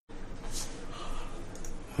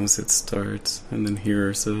once it starts, and then hear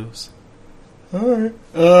ourselves. Alright.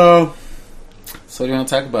 So what do you want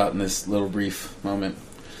to talk about in this little brief moment?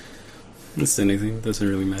 It's anything. Doesn't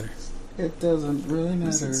really matter. It doesn't really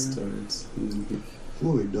matter. It starts.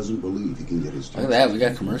 Floyd doesn't believe he can get his Look at that. We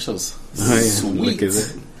got commercials. Oh, yeah. Sweet. Look at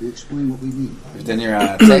that. To explain what we mean. Have you done your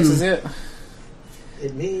taxes yet?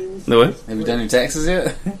 It means... The what? Have you done your taxes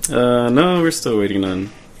yet? No, we're still waiting on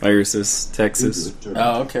Iris's taxes.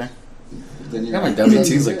 Oh, okay. I got my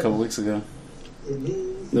W-2s like a couple weeks ago. It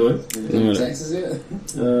means... The what? Have you done your taxes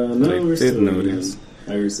yet? No, we're still waiting on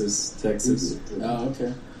Iris's taxes. Oh,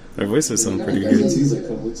 okay. Our voices sound pretty got good. W-2s like a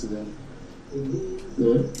couple weeks ago. It means... The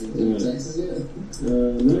what? Have you done your taxes yet? No,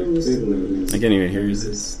 we're still waiting. I can't even hear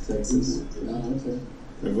his taxes. Oh, okay.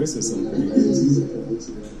 Our voices sound Got pretty good. W-2s like a couple weeks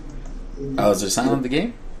ago. Oh, is there sound on the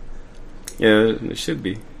game? Yeah, it should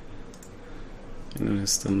be. I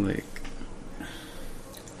noticed I'm like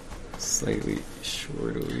slightly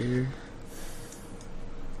short over here.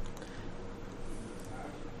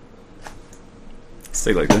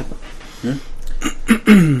 Stay like that.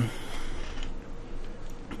 Hmm?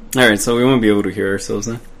 Alright, so we won't be able to hear ourselves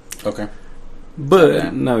now. Okay. But Yeah.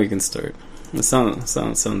 now we can start. It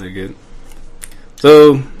sounded good.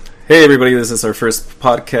 So, hey everybody, this is our first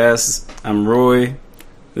podcast. I'm Roy.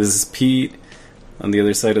 This is Pete. On the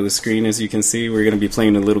other side of the screen, as you can see, we're going to be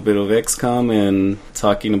playing a little bit of XCOM and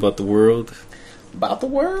talking about the world. About the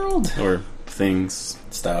world. Or things.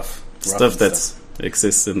 Stuff. Stuff that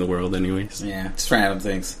exists in the world anyways. Yeah, just random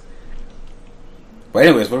things. But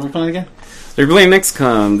anyways, what are we playing again? We're playing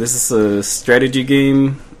XCOM. This is a strategy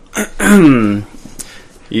game.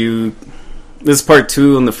 This is part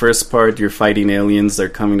 2. On the first part, you're fighting aliens that are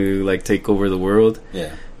coming to like take over the world.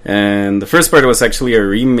 Yeah. And the first part was actually a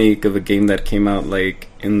remake of a game that came out like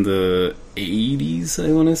in the 80s,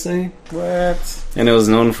 I want to say. What? And it was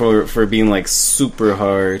known for being like super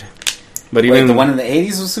hard. But Wait, even the one in the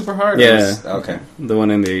 80s was super hard? Yeah. Okay. The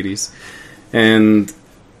one in the 80s. And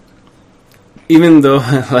even though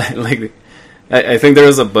like I think there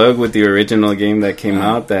was a bug with the original game that came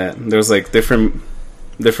out that there was like different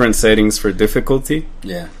settings for difficulty.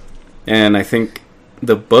 Yeah. And I think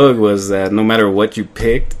the bug was that no matter what you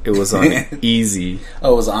picked, it was on easy.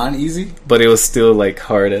 Oh, it was on easy? But it was still like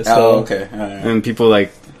hard as hell. Oh, okay. All right. And people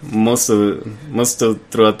like most of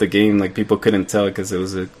throughout the game, like people couldn't tell because it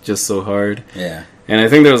was just so hard. Yeah. And I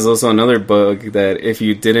think there was also another bug that if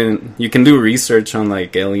you didn't, you can do research on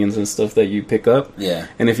like aliens and stuff that you pick up. Yeah.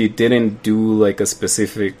 And if you didn't do like a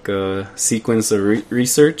specific sequence of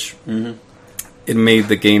research, it made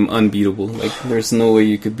the game unbeatable. Like there's no way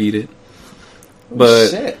you could beat it. But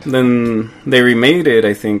shit. then they remade it,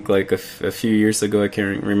 I think, like a few years ago. I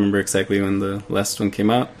can't remember exactly when the last one came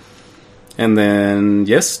out. And then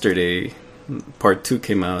yesterday, part 2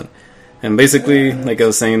 came out. And basically, like I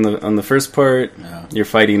was saying, on the first part, you're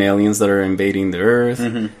fighting aliens that are invading the Earth.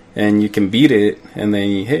 And you can beat it. And then,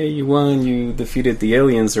 you won, you defeated the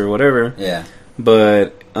aliens or whatever. Yeah.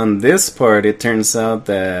 But on this part, it turns out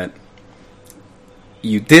that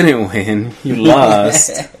you didn't win. You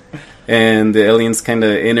lost. And the aliens kind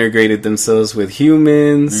of integrated themselves with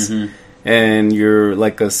humans, and you're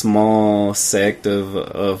like a small sect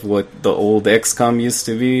of what the old XCOM used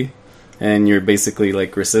to be, and you're basically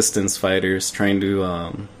like resistance fighters trying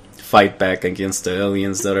to fight back against the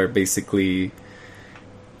aliens that are basically...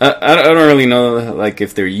 I don't really know like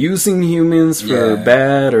if they're using humans for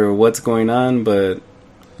bad or what's going on, but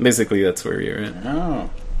basically that's where you're at. Oh.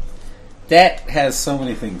 That has so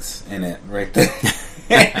many things in it right there.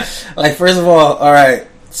 Like, first of all right,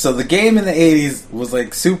 so the game in the 80s was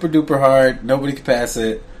like super duper hard, nobody could pass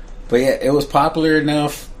it, but yeah, it was popular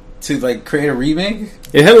enough to like create a remake.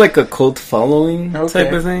 It had like a cult following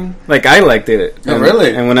type of thing. Like I liked it. Oh,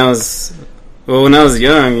 really? And when I was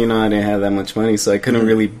young, I didn't have that much money, so I couldn't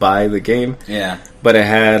really buy the game. Yeah. But I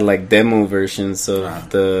had like demo versions of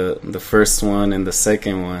the first one and the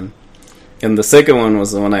second one. And the second one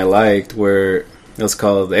was the one I liked, where it was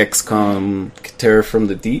called XCOM Terror from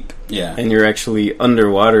the Deep. Yeah. And you're actually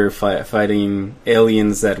underwater fighting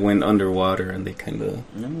aliens that went underwater, and they kind of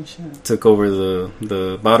took over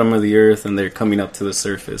the bottom of the earth, and they're coming up to the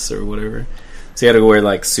surface or whatever. So you had to wear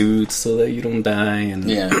like suits so that you don't die.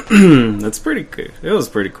 And that's pretty good. It was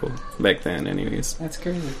pretty cool back then anyways. That's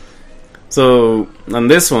crazy. So on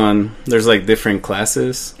this one, there's like different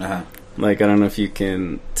classes. Like, I don't know if you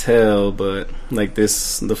can tell, but like the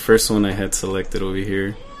first one I had selected over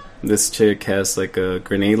here, this chick has like a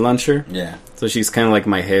grenade launcher. Yeah. So she's kind of like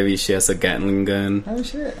my heavy. She has a Gatling gun. Oh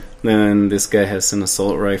shit. Then this guy has an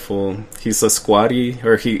assault rifle. He's a squatty,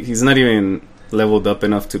 or he's not even leveled up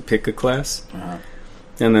enough to pick a class.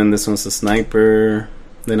 And then this one's a sniper.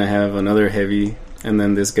 Then I have another heavy, and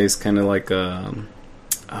then this guy's kind of like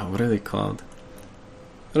what are they called?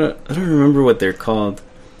 I don't remember what they're called,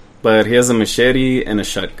 but he has a machete and a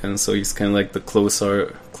shotgun, so he's kind of like the close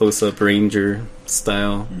up ranger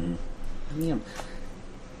style. Yeah.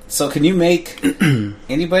 So can you make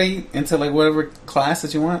anybody into like whatever class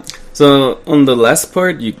that you want? So on the last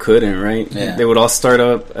part, you couldn't, right? Yeah. They would all start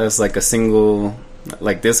up as like a single,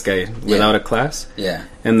 like this guy, without a class. Yeah.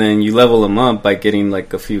 And then you level them up by getting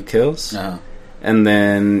like a few kills. Uh-huh. And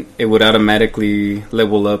then it would automatically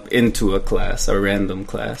level up into a class, a random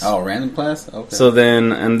class. Oh, random class? Okay. So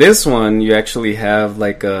then, in this one, you actually have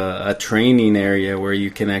like a training area where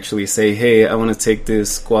you can actually say, hey, I want to take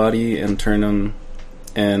this squatty and turn them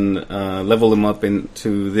and level him up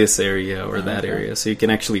into this area or that area. So you can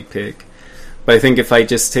actually pick. But I think if I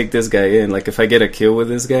just take this guy in, like if I get a kill with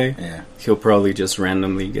this guy, he'll probably just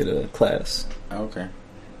randomly get a class. Okay.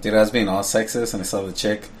 Dude, I was being all sexist and I saw the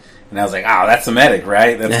chick and I was like, oh, that's a medic,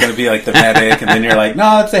 right? That's going to be like the medic. And then you're like,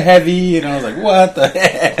 no, it's a heavy. And I was like, what the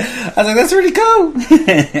heck? I was like, that's really cool.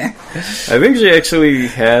 I think she actually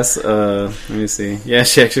has, let me see. Yeah,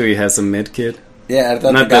 she actually has a med kit. Yeah, I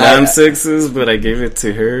thought not that I'm sexist, but I gave it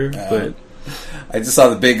to her. But I just saw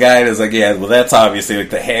the big guy and I was like, yeah, well, that's obviously like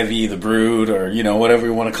the heavy, the brood, or, you know, whatever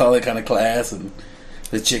you want to call it kind of class. And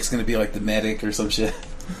the chick's going to be like the medic or some shit.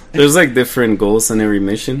 There's like different goals in every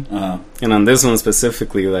mission. Uh-huh. And on this one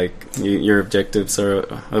specifically, like your objectives are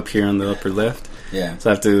up here on the upper left. Yeah. So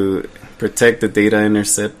I have to protect the data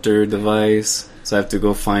interceptor device. So I have to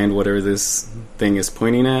go find whatever this thing is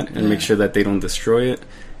pointing at and make sure that they don't destroy it.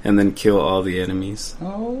 And then kill all the enemies.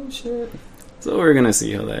 Oh, shit. So we're going to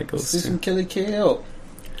see how that goes. Do some kill.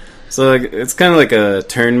 So like, it's kind of like a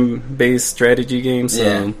turn-based strategy game.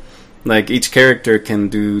 So like each character can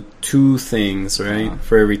do 2 things, right?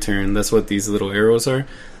 For every turn. That's what these little arrows are.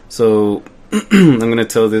 So I'm going to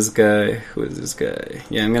tell this guy... Who is this guy?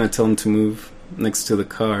 Yeah, I'm going to tell him to move next to the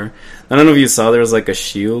car. I don't know if you saw there was like a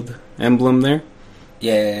shield emblem there.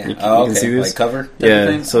 Yeah. You can see this? Like cover?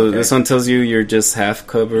 Yeah, so this one tells you you're just half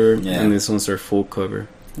cover, and this one's are full cover.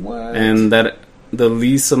 What? And that the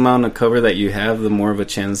least amount of cover that you have, the more of a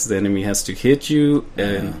chance the enemy has to hit you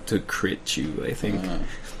and to crit you, I think.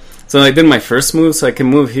 So I did my first move, so I can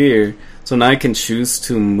move here. So now I can choose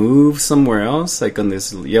to move somewhere else, like on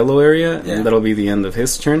this yellow area, and that'll be the end of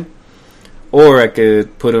his turn. Or I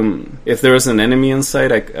could put him... If there was an enemy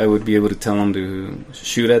inside, I would be able to tell him to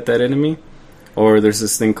shoot at that enemy. Or there's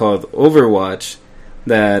this thing called Overwatch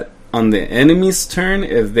that on the enemy's turn,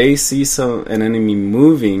 if they see an enemy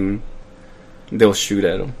moving, they'll shoot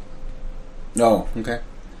at him. Oh, okay.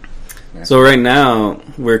 Yeah. So right now,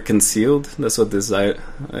 we're concealed. That's what this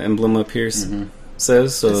emblem up here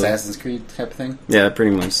says. So Assassin's Creed type of thing? Yeah,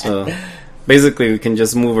 pretty much. So basically, we can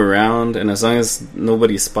just move around, and as long as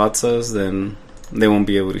nobody spots us, then they won't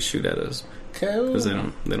be able to shoot at us. Cool. Because they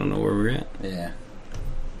don't know where we're at. Yeah.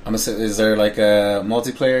 Is there like a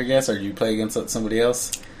multiplayer, I guess, or do you play against somebody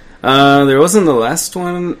else? There wasn't the last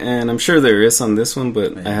one, and I'm sure there is on this one,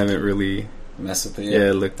 but I haven't really messed with it yet.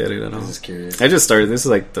 Yeah, looked at it at all. I was just curious. I just started. This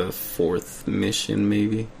is like the 4th mission,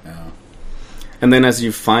 maybe. Oh. And then as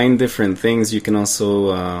you find different things, you can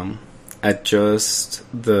also adjust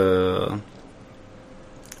the...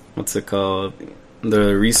 What's it called?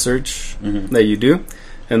 The research that you do.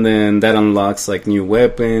 And then that unlocks like new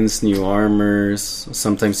weapons, new armors,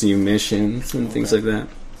 sometimes new missions and things like that.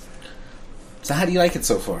 So how do you like it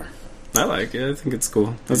so far? I like it. I think it's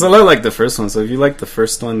cool. It's a lot like the first one. So if you like the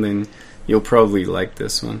first one, then you'll probably like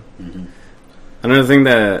this one. Another thing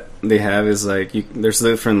that they have is like there's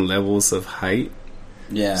different levels of height.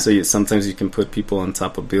 Yeah. So sometimes you can put people on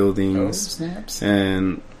top of buildings. Oh, snaps.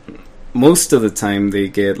 And most of the time they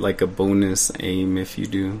get like a bonus aim if you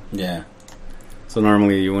do. Yeah. So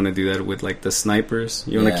normally you want to do that with like the snipers.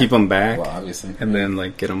 You want to keep them back, well, obviously, and then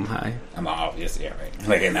like get them high. I'm obvious, yeah, right.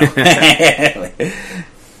 Like I know.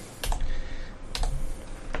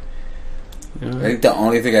 I think the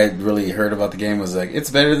only thing I really heard about the game was like it's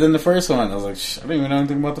better than the first one. I was like, I don't even know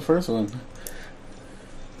anything about the first one.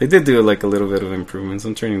 They did do like a little bit of improvements.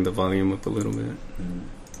 I'm turning the volume up a little bit,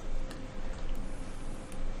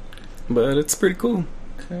 but it's pretty cool.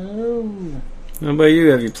 Cool. How about you?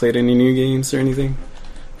 Have you played any new games or anything?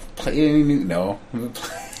 No. I've been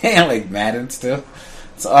playing like Madden still.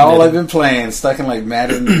 It's all I've been playing. Stuck in like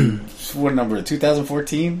Madden, what number?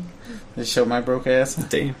 2014? They show my broke ass.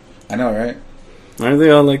 Damn. I know, right? Aren't they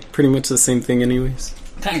all like pretty much the same thing anyways?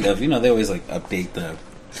 Kind of. You know, they always like update the...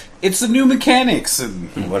 It's the new mechanics and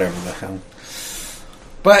whatever the hell.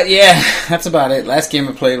 But yeah, that's about it. Last game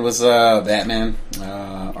I played was Batman,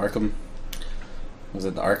 Arkham. Was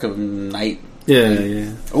it the Arkham Knight? Yeah,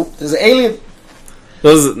 yeah. Oh, there's an alien. That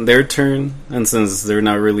was their turn, and since they're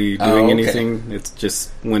not really doing okay. anything, it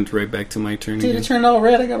just went right back to my turn. Dude, again. it turned all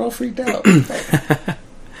red. I got all freaked out. Did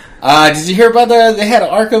you hear about they had an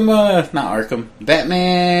Arkham, not Arkham,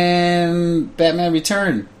 Batman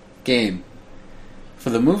Return game for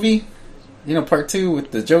the movie? You know, part 2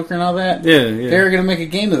 with the Joker and all that? Yeah, yeah. They were going to make a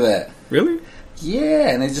game of that. Really? Yeah,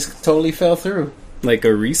 and it just totally fell through. Like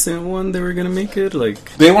a recent one, they were gonna make it.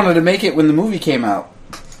 Like They wanted to make it when the movie came out,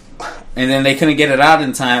 and then they couldn't get it out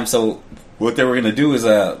in time. So what they were going to do is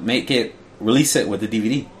release it with the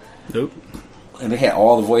DVD. nope. And they had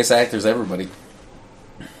all the voice actors, everybody,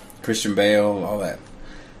 Christian Bale, all that,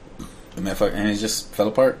 and it just fell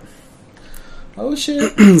apart. Oh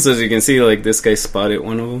shit! So as you can see, like this guy spotted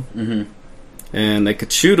one of them, and I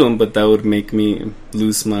could shoot him, but that would make me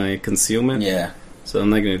lose my concealment. Yeah, So I'm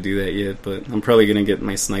not gonna do that yet, but I'm probably gonna get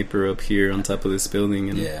my sniper up here on top of this building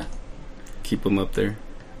and yeah. keep him up there.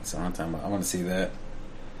 That's what I'm talking about. I want to see that.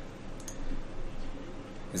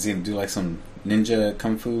 Is he gonna do like some ninja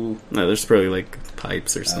kung fu? No, there's probably like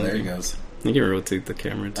pipes or Oh, something. there he goes. You can rotate the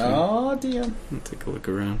camera too. Oh damn! I'll take a look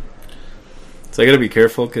around. So I gotta be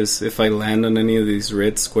careful because if I land on any of these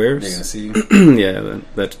red They're squares, gonna see you. yeah,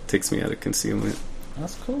 that takes me out of concealment.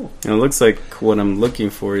 That's cool. And it looks like what I'm looking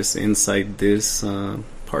for is inside this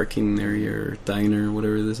parking area or diner or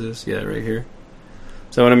whatever this is. Yeah, right here.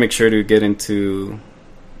 So I want to make sure to get into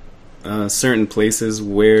certain places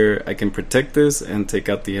where I can protect this and take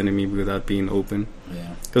out the enemy without being open.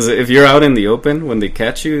 Yeah. Because if you're out in the open, when they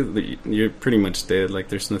catch you, you're pretty much dead. Like,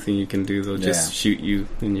 there's nothing you can do. They'll just shoot you,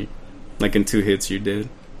 and you, like, in 2 hits, you're dead.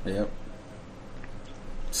 Yep.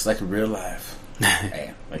 It's like in real life.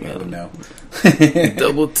 Hey, like I don't know.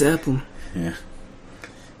 Double tap them. Yeah.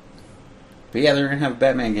 But yeah, they're gonna have a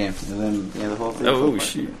Batman game, and then the whole thing. Oh,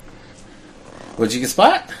 shit. What'd you get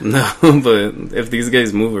spot? No, but if these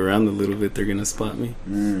guys move around a little bit, they're gonna spot me.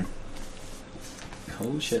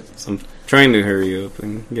 Oh shit! So I'm trying to hurry up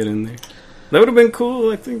and get in there. That would have been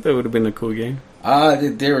cool. I think that would have been a cool game.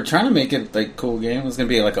 They were trying to make it like a cool game. It was gonna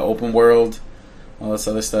be like an open world, all this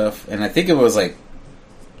other stuff, and I think it was like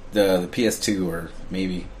the PS2 or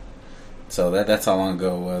maybe. So that's how long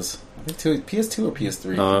ago it was. I think PS2 or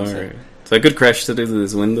PS3. Oh, alright. So I could crash through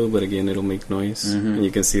this window, but again, it'll make noise. And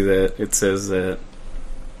you can see that it says that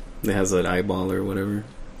it has an eyeball or whatever.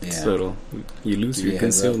 Yeah. So you lose your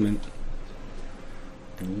concealment.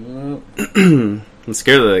 Yep. I'm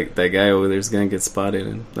scared that guy over there is going to get spotted,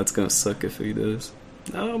 and that's going to suck if he does.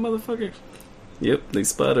 Oh, motherfucker. Yep, they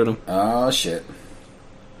spotted him. Oh, shit.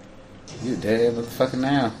 You dead motherfucker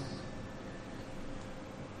now.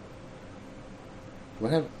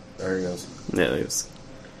 What happened? There he goes. Yeah,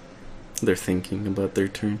 they're thinking about their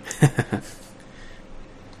turn.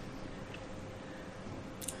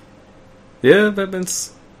 Yeah,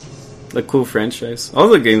 Batman's a cool franchise. All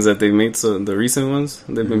the games that they made, so the recent ones,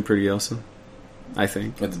 they've been pretty awesome, I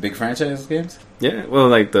think. What, the big franchise games? Yeah, well,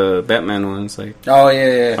 like the Batman ones, like Oh,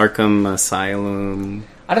 yeah. Arkham Asylum.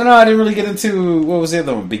 I don't know, I didn't really get into, what was the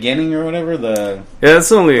other one? Beginning or whatever? Yeah,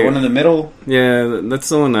 that's only The one in the middle? Yeah, that's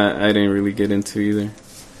the one I didn't really get into either.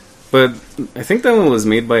 But I think that one was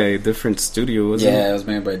made by a different studio, wasn't it? Yeah, it was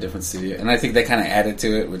made by a different studio. And I think that kind of added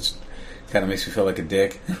to it, which kind of makes me feel like a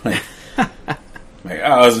dick. like,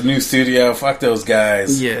 oh, it's a new studio. Fuck those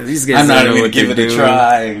guys. Yeah, these guys I'm not don't know even going what to give they're it a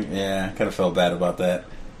doing. try. Yeah, kind of felt bad about that.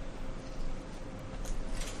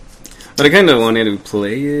 But I kind of wanted to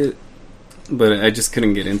play it, but I just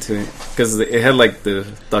couldn't get into it. Because it had like the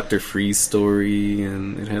Dr. Freeze story,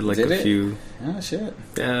 and it had like Did a it? few... Oh, shit.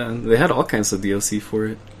 Yeah, they had all kinds of DLC for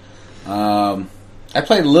it. I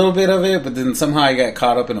played a little bit of it, but then somehow I got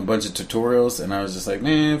caught up in a bunch of tutorials, and I was just like,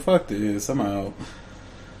 man, fuck this. I'm out.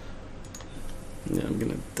 Yeah, I'm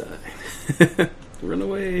gonna die. Run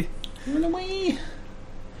away. Run away.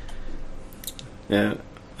 Yeah,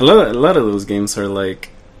 a lot of those games are like,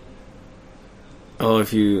 or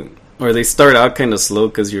they start out kind of slow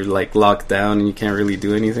because you're like locked down and you can't really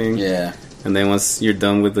do anything. Yeah. And then once you're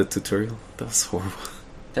done with the tutorial, that was horrible.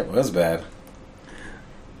 That was bad.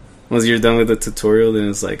 Once you're done with the tutorial, then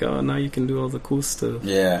it's like, oh, now you can do all the cool stuff.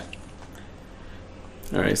 Yeah.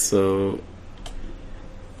 Alright, so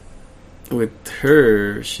with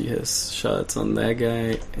her, she has shots on that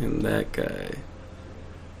guy and that guy.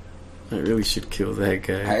 I really should kill that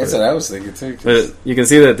guy. That's what I was thinking too. But you can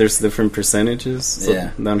see that there's different percentages. So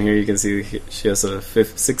Yeah. down here you can see she has a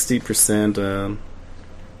 60%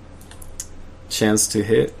 chance to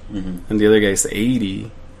hit, and the other guy's 80.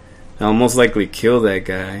 I'll most likely kill that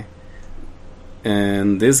guy.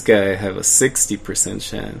 and this guy have a 60%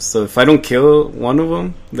 chance. So if I don't kill one of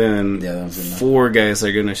them, then Yeah, that was enough. 4 guys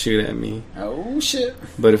are gonna shoot at me. Oh shit!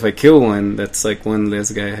 But if I kill one, that's like one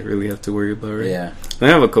less guy I really have to worry about, right? Yeah. I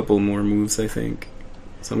have a couple more moves, I think.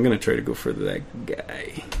 So I'm gonna try to go for that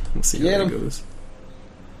guy. We'll see Get how it him. goes.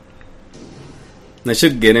 I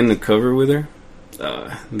should get into cover with her.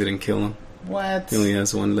 Didn't kill him. What? He only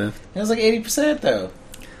has one left. It was like 80% though.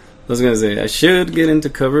 I was gonna say I should get into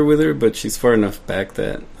cover with her, but she's far enough back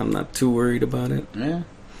that I'm not too worried about it. Yeah. And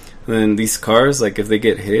then these cars, like if they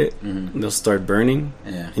get hit, Mm-hmm. they'll start burning,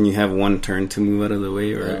 Yeah. and you have one turn to move out of the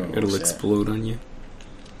way, or Oh, it'll shit. explode on you.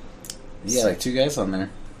 You got like 2 guys on there.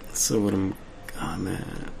 So what I'm, oh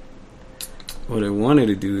man, what I wanted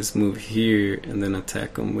to do is move here and then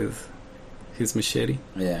attack him with his machete,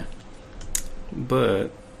 Yeah.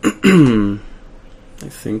 but I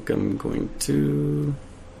think I'm going to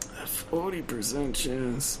have 40%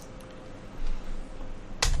 chance.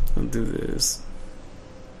 I'll do this.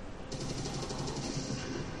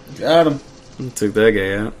 Got him. Took that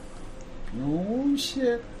guy out. Oh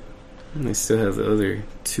shit. And I still have the other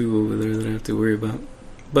 2 over there that I have to worry about.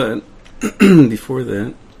 But before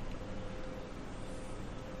that,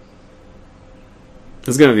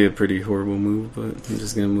 it's gonna be a pretty horrible move, but I'm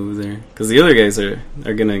just gonna move there because the other guys are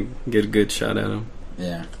gonna get a good shot at him.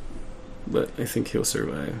 Yeah. But I think he'll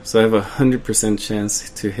survive. So I have 100% chance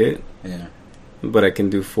to hit, Yeah. but I can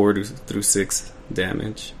do 4 through 6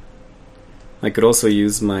 damage. I could also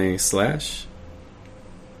use my slash,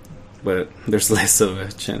 but there's less of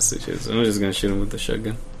a chance to shoot. So I'm just gonna shoot him with the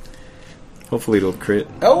shotgun. Hopefully it'll crit.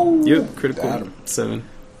 Oh. Yep, Got critical. him. 7.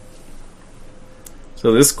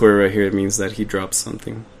 So this square right here means that he drops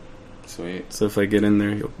something. Sweet. So if I get in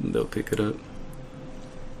there, they'll pick it up.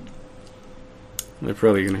 They're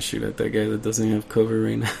probably gonna shoot at that guy that doesn't have cover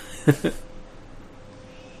right now.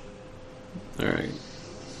 Alright.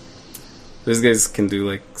 These guys can do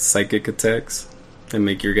like psychic attacks and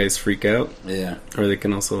make your guys freak out. Yeah. Or they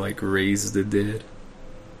can also like raise the dead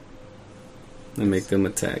and make them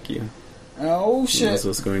attack you. Oh And shit. that's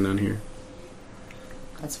what's going on here.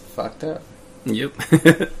 That's fucked up. Yep.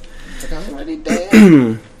 It's like I'm already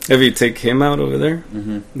dead. If you take him out over there,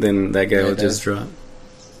 Mm-hmm. then that guy Yeah, will it just drop.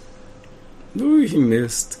 Ooh, he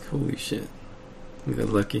missed. Holy shit. We got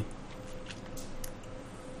lucky.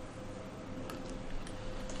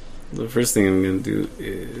 The first thing I'm going to do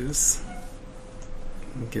is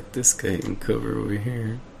get this guy in cover over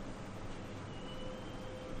here.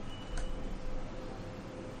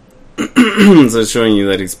 So it's showing you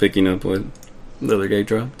that he's picking up what the other guy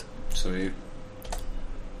dropped. Sweet.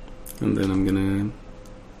 And then I'm going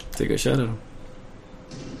to take a shot at him.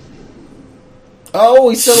 Oh,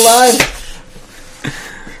 he's still alive.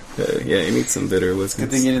 Yeah, he needs some bitter whiskey.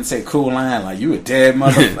 Good thing you didn't say cool line like you a dead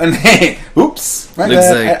motherfucker. Hey, oops. My Looks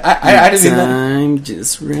bad. like I didn't even know. time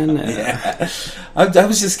just ran out. Yeah. I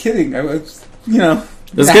was just kidding. I was, you know,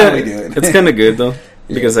 It's that's how we do it. kind of good though, Yeah.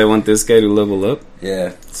 because I want this guy to level up.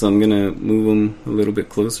 Yeah. So I'm gonna move him a little bit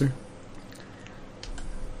closer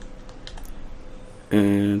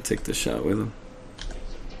and take the shot with him.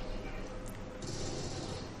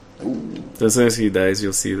 So as soon as he dies,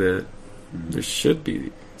 you'll see that there should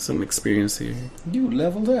be some experience here. You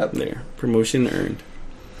leveled up. There, promotion earned.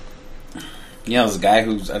 You know, there's a guy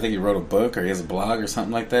who's, I think he wrote a book or he has a blog or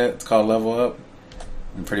something like that. It's called Level Up.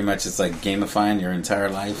 And pretty much it's like gamifying your entire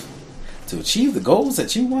life to achieve the goals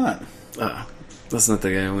that you want. That's not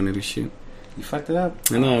the guy I wanted to shoot. You fucked it up.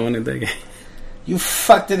 I know I wanted that guy. You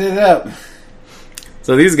fucked it up.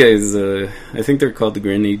 So these guys, I think they're called the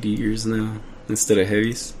grenadiers now instead of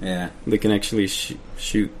heavies. Yeah. They can actually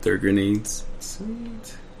shoot their grenades,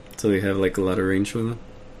 Sweet. so they have like a lot of range with them.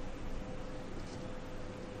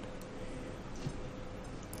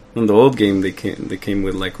 In the old game, they came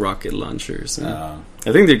with like rocket launchers. And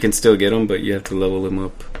I think they can still get them, but you have to level them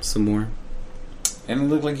up some more. And it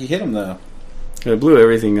looked like you hit him though. I blew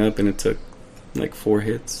everything up, and it took like 4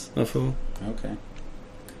 hits off of him. Okay.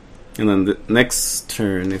 And then the next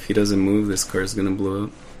turn, if he doesn't move, this car is gonna blow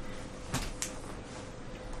up.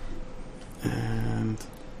 And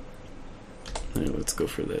let's go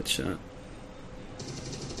for that shot.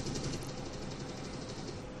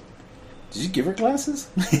 Did you give her glasses?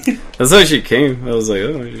 That's how she came. I was like,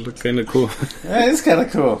 oh, you look kind of cool. Yeah, it's kind of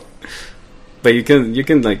cool. But you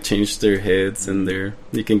can like change their heads and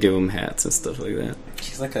you can give them hats and stuff like that.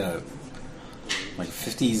 She's like a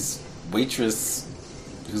 50s waitress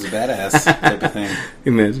who's a badass type of thing.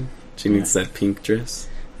 Imagine she needs that pink dress.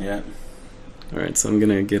 Yeah. All right, so I'm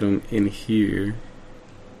gonna get them in here.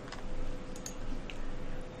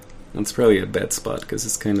 That's probably a bad spot because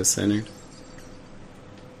it's kind of centered.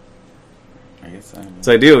 I guess I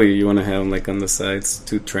So ideally, you want to have them like on the sides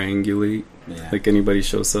to triangulate. yeah. Like anybody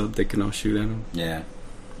shows up, they can all shoot at him. Yeah.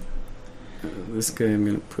 This guy I'm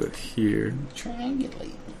gonna put here.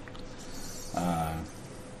 Triangulate.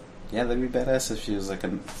 Yeah, that'd be badass if she was like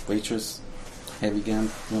a waitress, heavy gun.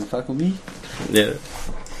 You wanna fuck with me? Yeah.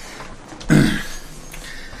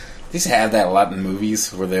 They used to have that a lot in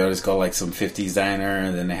movies where they always go like some 50s diner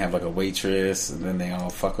and then they have like a waitress and then they all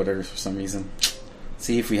fuck with her for some reason.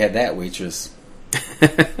 See if we had that waitress.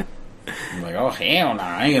 I'm like, oh hell no,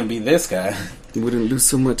 I ain't gonna be this guy. You wouldn't lose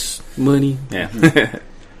so much money. Yeah.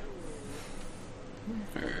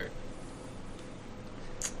 Alright.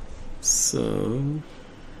 So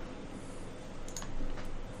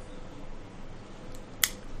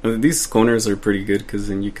these corners are pretty good because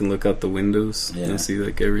then you can look out the windows Yeah. and see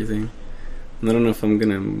like everything. And I don't know if I'm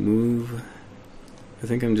gonna move. I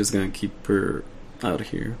think I'm just gonna keep her out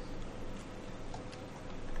here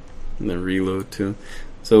and then reload too.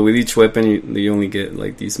 So with each weapon, you only get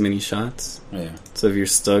like these many shots. Yeah. So if you're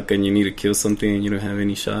stuck and you need to kill something and you don't have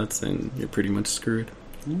any shots, then you're pretty much screwed.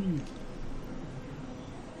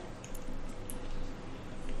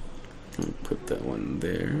 I'll put that one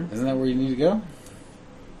there. Isn't that where you need to go?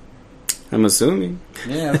 I'm assuming.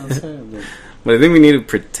 Yeah, that's what I'm saying. But I think we need to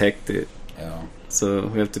protect it. Oh. So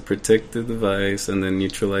we have to protect the device and then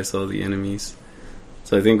neutralize all the enemies.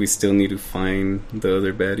 So I think we still need to find the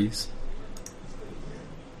other baddies.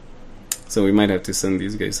 So we might have to send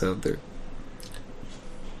these guys out there.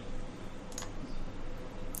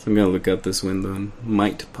 I'm gonna look out this window and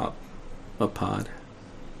might pop a pod.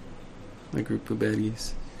 A group of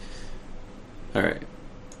baddies. Alright.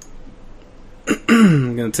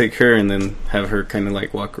 I'm gonna take her and then have her kind of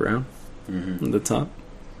like walk around on the top.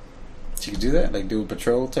 So you can do that? Like do a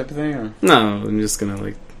patrol type of thing? Or? No, I'm just gonna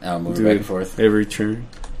like Move do back it and forth. every turn.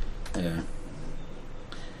 Yeah.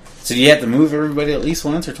 So do you have to move everybody at least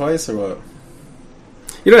once or twice or what?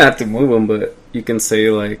 You don't have to move them, but you can say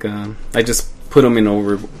like, I just put them in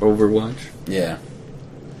Overwatch. Yeah.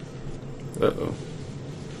 Uh-oh.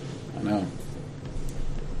 I know.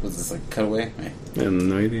 Was this like cutaway? Hey, I have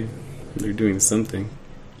no idea. They're doing something.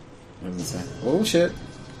 what does it say? Oh shit.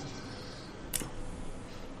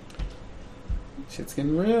 Shit's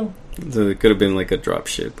getting real. So it could have been like a drop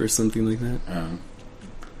ship or something like that.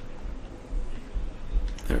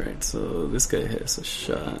 Alright, so this guy has a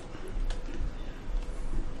shot.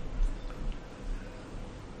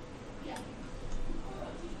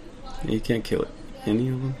 You can't kill it. Any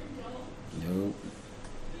of them? Nope.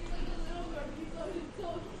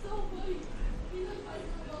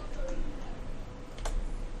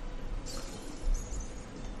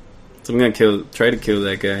 So I'm gonna try to kill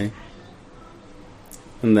that guy.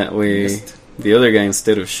 And that way, Missed. the other guy,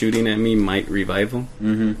 instead of shooting at me, might revive him.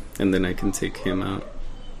 Mm-hmm. And then I can take him out.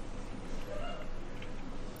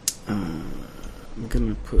 I'm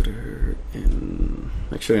gonna put her in...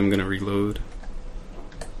 Actually, I'm gonna reload.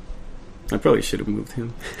 I probably should have moved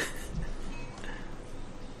him.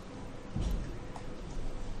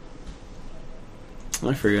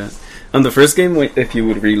 I forgot. On the first game, if you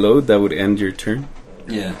would reload, that would end your turn.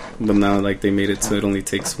 Yeah. But now, like, they made it so it only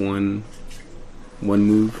takes one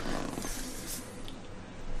move.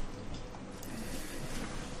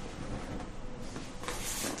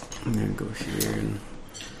 I'm gonna go here. And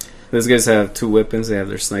these guys have two weapons. They have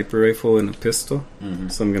their sniper rifle and a pistol. Mm-hmm.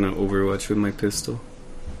 So I'm gonna Overwatch with my pistol.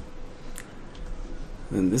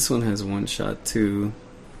 And this one has one shot too.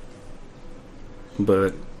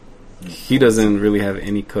 But he doesn't really have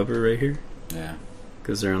any cover right here. Yeah.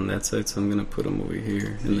 Because they're on that side, so I'm gonna put him over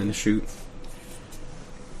here and then shoot.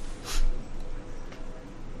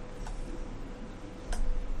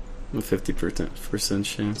 A 50%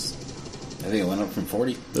 chance. I think it went up from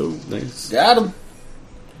 40. Oh, nice. Got him.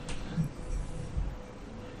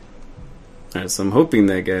 Alright, so I'm hoping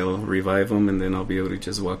that guy will revive him, and then I'll be able to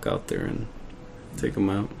just walk out there and take him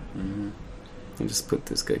out. Mm-hmm. And just put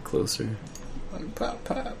this guy closer. Like pop,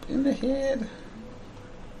 pop in the head.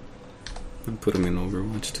 And put him in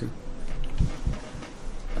Overwatch too.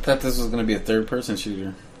 I thought this was going to be a third-person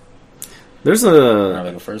shooter. There's Or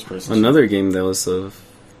like a first-person another game that was a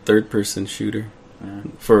third-person shooter shooter.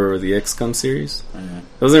 for the XCOM series. Yeah.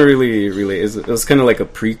 It wasn't really it was kind of like a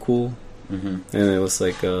prequel, Mm-hmm. and it was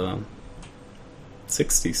like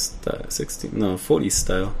 60s style, 40s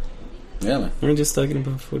style. Really? We're just talking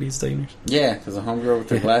about 40s diners. Yeah, because a homegirl with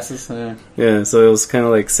her glasses. Yeah. Yeah, so it was kind of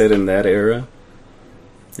like set in that era,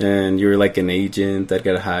 and you were like an agent that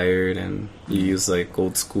got hired, and you use like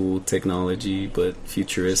old school technology but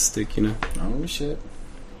futuristic, you know. Oh shit.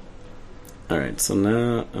 All right, so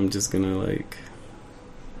now I'm just gonna like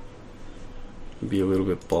be a little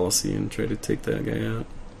bit bossy and try to take that guy out.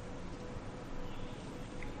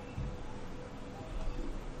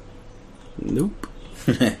 Nope.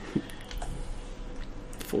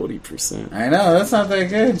 40%. I know, that's not that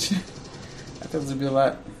good. I thought it was going to be a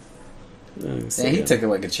lot. Nice. He took it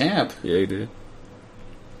like a champ. Yeah, he did.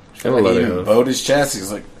 I feel like he even bowed his chest. He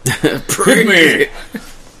was like, Bring me!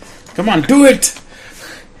 come on, do it!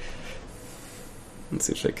 Let's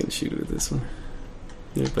see if I can shoot with this one.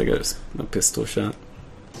 Yep, I got a pistol shot.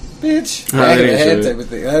 Bitch. Oh, Back they of the didn't head show type it. of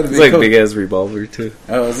thing. That'd It's be like cool. big ass revolver too.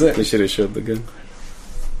 Oh, is it? They should have showed the gun.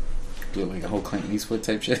 Do like a whole Clint Eastwood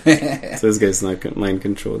type shit. So this guy's not mind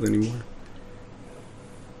controlled anymore.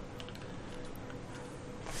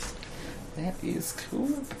 That is cool.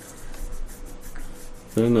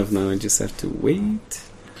 I don't know if now I just have to wait.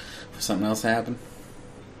 For something else to happen.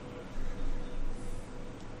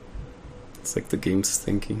 It's like the game's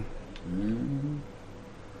thinking. Mm.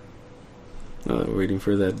 Waiting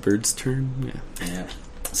for that bird's turn. Yeah. Yeah.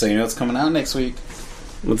 So you know what's coming out next week?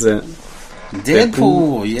 What's that?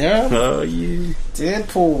 Deadpool, yeah. Oh yeah.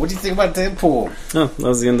 Deadpool. What do you think about Deadpool? Oh, that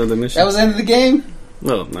was the end of the mission. That was the end of the game?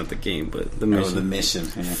 Well, not the game, but the Oh, mission. the mission.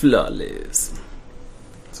 Yeah. Flawless.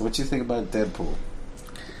 So what you think about Deadpool?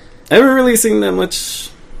 I haven't really seen that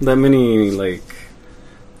many, like...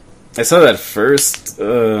 I saw that first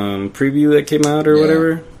preview that came out or Yeah.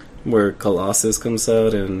 whatever, where Colossus comes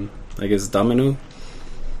out and, I guess, Domino.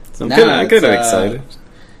 So I'm Nah, kind of it's, excited.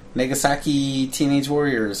 Nagasaki Teenage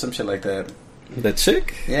Warrior or some shit like that. That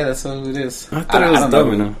chick? Yeah, that's what it is. I thought it was don't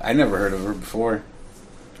Domino. know. I never heard of her before.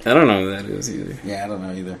 I don't know who that is either. Yeah, I don't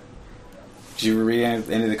know either. Did you read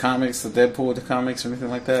any of the comics, the Deadpool, the comics, or anything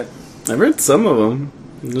like that? I read some of them.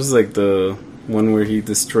 There's like the one where he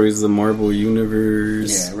destroys the Marvel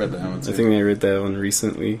Universe. Yeah, I read that one too. I think I read that one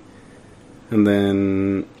recently. And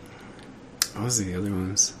then... What was the other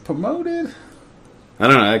ones? Promoted? I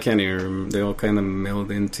don't know, I can't even remember. They all kind of meld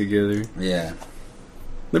in together. Yeah.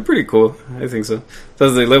 They're pretty cool, I think so. So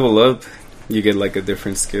as they level up, you get like a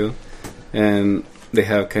different skill. And they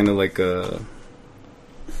have kind of like a...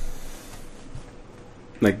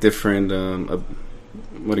 Like different,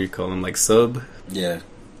 what do you call them? Like sub? Yeah.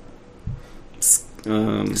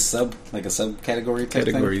 Like a subcategory type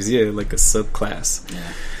Categories, yeah, like a subclass.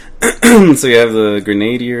 thing? So you have the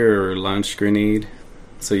grenadier or launch grenade.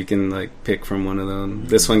 So you can like pick from one of them.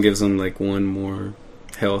 This one gives them like one more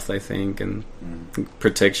health, I think, and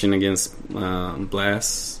protection against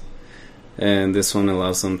blasts. And this one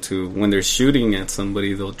allows them to, when they're shooting at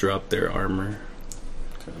somebody, they'll drop their armor.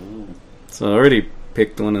 Cool. So I already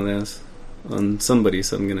picked one of those on somebody,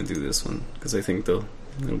 so I'm gonna do this one because I think it'll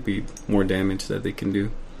be more damage that they can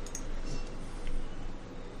do.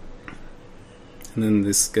 And then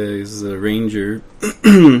this guy's a ranger,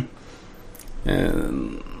 and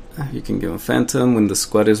you can give him Phantom. When the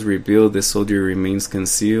squad is revealed, this soldier remains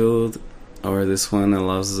concealed, or this one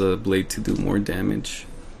allows the blade to do more damage.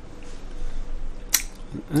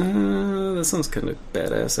 That sounds kind of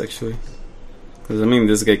badass, actually. Because I mean,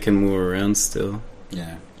 this guy can move around still.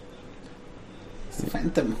 Yeah. It's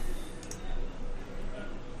Phantom.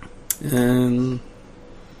 And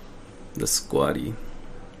the squatty.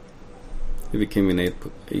 He became an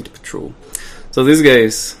 8 patrol. So these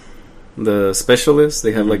guys, the specialists,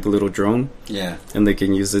 they have like a little drone. Yeah. And they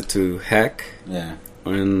can use it to hack. Yeah.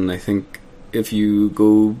 And I think if you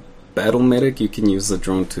go battle medic, you can use the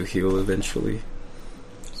drone to heal eventually.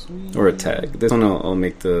 Sweet. Or attack. This one I'll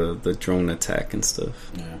make the drone attack and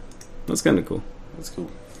stuff. Yeah. That's kind of cool. That's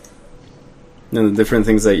cool. And the different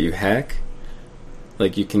things that you hack,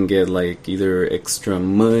 like you can get like either extra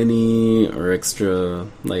money or extra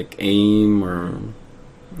like aim or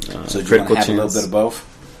So do you want critical to have chance. a little bit of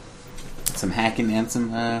both? Some hacking and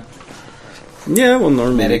some Yeah, well,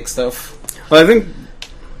 normally. medic stuff? Well,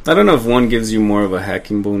 I don't know if one gives you more of a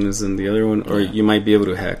hacking bonus than the other one, or Yeah. you might be able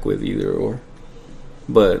to hack with either or.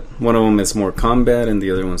 But one of them is more combat and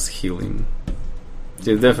the other one's healing.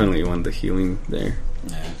 So you definitely want the healing there.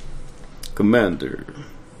 Yeah. Commander.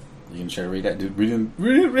 You can try to read that, dude. Read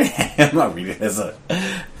it. I'm not reading it as a...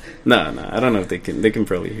 Nah, I don't know if they can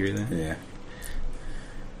probably hear that. Yeah.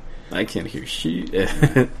 I can't hear shit.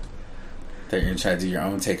 They're going to try to do your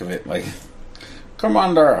own take of it. Like,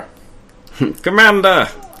 Commander! Commander!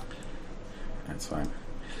 That's fine.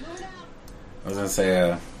 I was going to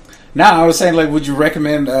say, I was saying, like, would you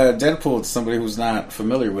recommend Deadpool to somebody who's not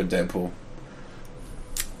familiar with Deadpool?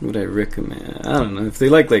 Would I recommend? I don't know. If they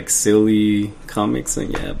like silly comics, then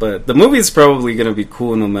yeah. But the movie's probably going to be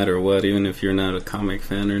cool no matter what, even if you're not a comic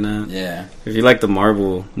fan or not. Yeah. If you like the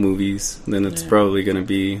Marvel movies, then it's Yeah. probably going to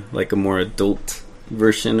be like a more adult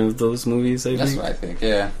version of those movies. I That's think. what I think.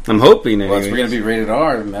 Yeah. I'm hoping. Well, if we're anyways. gonna be rated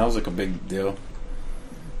R, and that was like a big deal.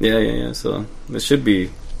 Yeah. So it should be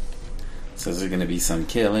So there's gonna be some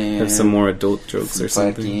killing, have some more adult jokes some or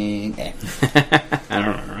something. fucking. I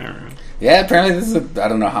don't know. Yeah, apparently this is. I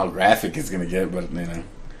don't know how graphic it's gonna get, but you know,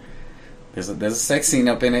 there's a sex scene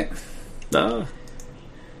up in it. Ah,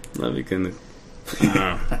 that'd be kind of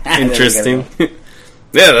There interesting. you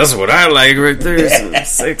Yeah, that's what I like right there. Some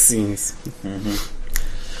sex scenes. Want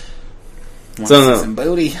So, to see no. some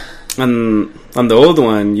booty. On the old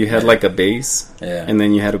one, you had like a base, Yeah, and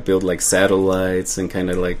then you had to build like satellites and kind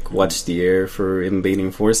of like watch the air for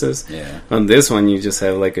invading forces. yeah, On this one, you just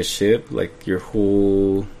have like a ship. Like your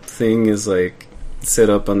whole thing is like set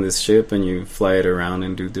up on this ship, and you fly it around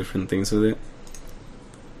and do different things with it.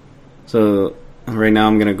 So right now,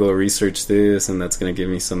 I'm gonna go research this, and that's gonna give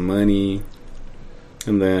me some money.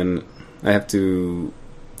 And then I have to,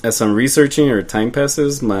 as I'm researching or time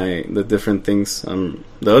passes, the different things,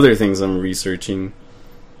 the other things I'm researching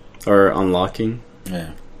are unlocking,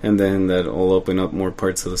 yeah. and then that'll open up more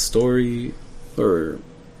parts of the story or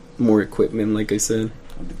more equipment, like I said.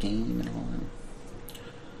 Of the game and all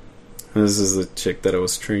This is the chick that I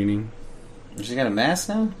was training. that. She got a mask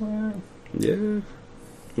now. Where? Yeah.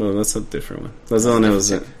 Well, that's a different one. That's the one a that was.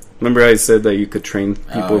 different Remember, I said that you could train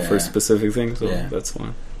people Oh, for yeah. specific things. So Yeah. that's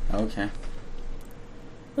one. Okay.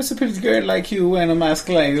 What's a pretty girl like you wearing a mask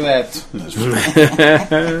like that?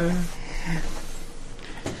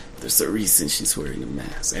 There's a reason she's wearing a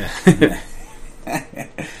mask. Yeah.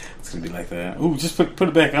 It's gonna be like that. Ooh, just put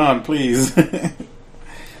it back on, please.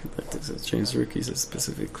 Change rookies a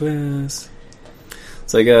specific class.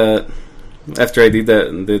 So I got, after I did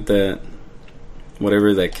that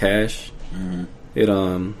whatever, that cash, it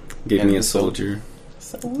gave Yeah, me the a soldier.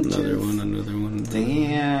 Another Soldiers. one.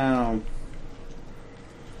 Damn.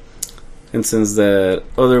 And since that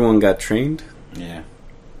other one got trained, Yeah.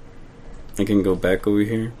 I can go back over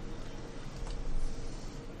here.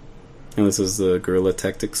 And this is the Guerrilla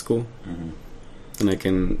Tactics School. Mhm. And I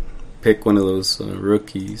can pick one of those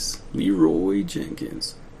rookies, Leroy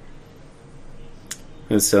Jenkins.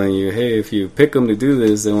 And it's telling you, hey, if you pick them to do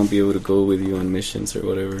this, they won't be able to go with you on missions or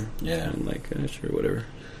whatever. Yeah. And like, sure, whatever.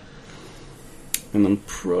 And I'm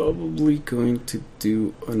probably going to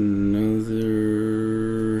do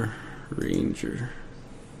another Ranger.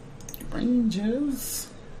 Rangers.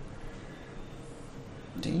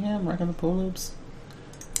 Damn, rocking the pull-ups.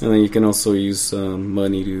 And then you can also use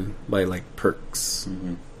money to buy like perks.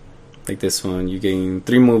 Mm-hmm. Like this one, you gain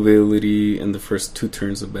 3 mobility in the first 2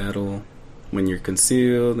 turns of battle when you're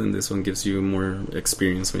concealed, and this one gives you more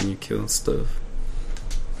experience when you kill stuff.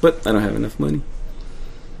 But I don't have enough money.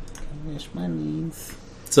 Wish my needs.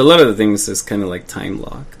 So a lot of the things is kind of like time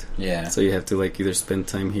locked. Yeah. So you have to like either spend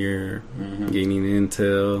time here, Mhm. gaining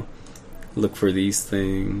intel, look for these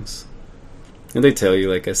things. And they tell you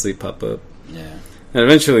like as they pop up. Yeah. And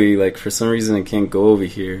eventually, like, for some reason I can't go over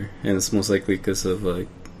here, and it's most likely because of, like,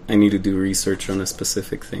 I need to do research on a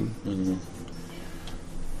specific thing. Mm-hmm.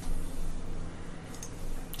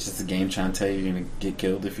 Just the game trying to tell you you're gonna get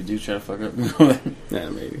killed if you do try to fuck up. Yeah,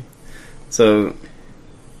 maybe. So,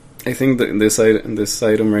 I think that this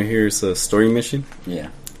item right here is a story mission. Yeah.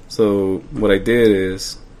 So, what I did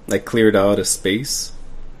is, I cleared out a space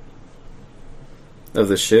of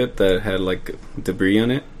the ship that had, like, debris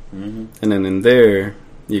on it. Mm-hmm. And then in there,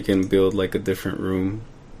 you can build, like, a different room.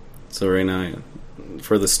 So right now,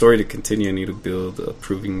 for the story to continue, I need to build a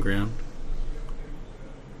proving ground.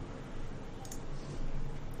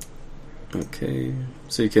 Okay,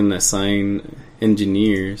 so you can assign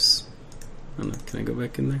engineers. I don't know, can I go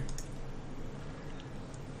back in there?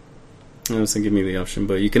 No, it doesn't give me the option,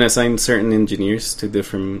 but you can assign certain engineers to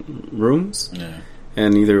different rooms, Yeah.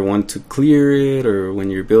 and either want to clear it or when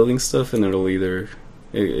you're building stuff, and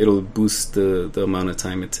it'll boost the amount of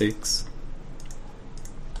time it takes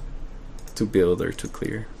to build or to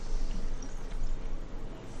clear.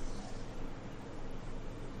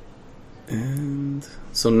 And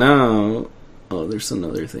so now, oh, there's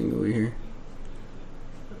another thing over here.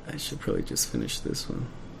 I should probably just finish this one.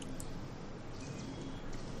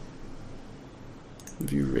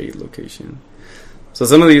 View raid location. So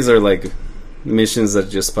some of these are like missions that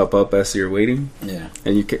just pop up as you're waiting, Yeah.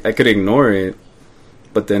 and I could ignore it,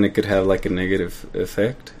 but then it could have like a negative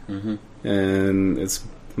effect, Mm-hmm. and it's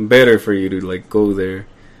better for you to like go there.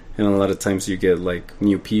 And a lot of times you get like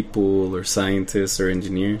new people or scientists or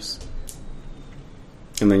engineers,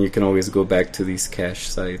 and then you can always go back to these cache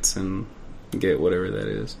sites and get whatever that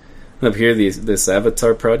is. And up here, this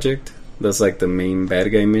Avatar project, that's like the main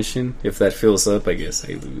bad guy mission. If that fills up, I guess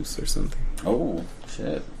I lose or something. Oh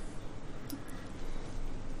shit.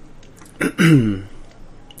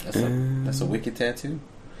 That's a wicked tattoo.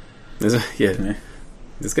 Yeah. Yeah.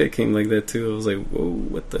 This guy came like that too. I was like, whoa,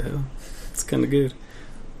 what the hell? It's kind of good.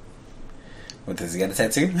 What, does he got a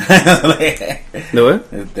tattoo? No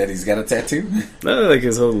what? That he's got a tattoo? I like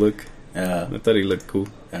his whole look. Uh, I thought he looked cool.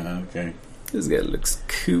 okay. This guy looks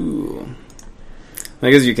cool.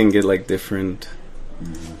 I guess you can get like different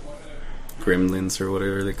gremlins or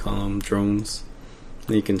whatever they call them, drones.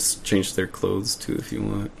 And you can change their clothes too if you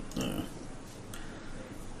want.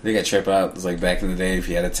 They got trip out. It was like back in the day, if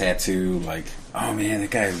you had a tattoo, like, oh man, that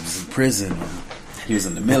guy was in prison, or he was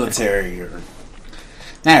in the military, or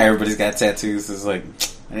now everybody's got tattoos. It's like,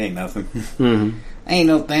 it ain't nothing. Mm-hmm. Ain't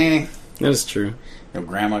no thing. That is true. Your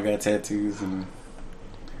grandma got tattoos, and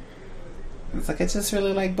it's like, I just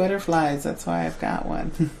really like butterflies. That's why I've got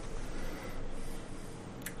one.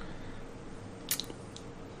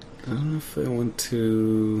 I don't know if I want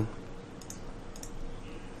to.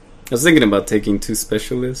 I was thinking about taking 2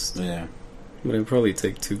 specialists, Yeah. but I'd probably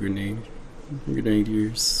take 2 grenadiers.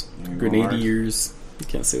 Go Grenadiers. You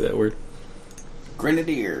can't say that word.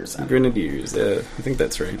 Grenadiers. Grenadiers. Yeah, I think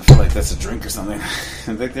that's right. I feel like that's a drink or something.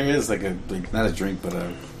 I think there is like not a drink, but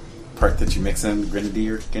a part that you mix in.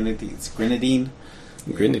 Grenadine.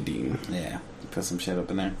 Grenadine. Yeah, you put some shit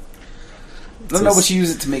up in there. I don't know what you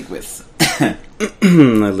use it to make with.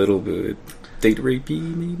 A little bit date rapey,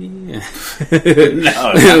 maybe. No,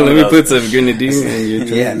 Let me put some grenadine in your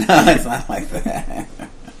drink. Yeah, no, it's not like that.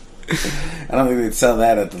 I don't think they'd sell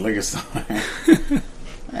that at the liquor store.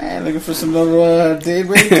 Hey, looking for some little date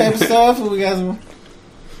rape type of stuff? We got some.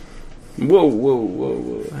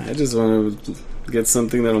 Whoa. I just want to get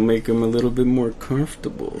something that'll make them a little bit more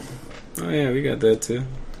comfortable. Oh, yeah, we got that too.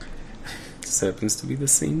 Just happens to be the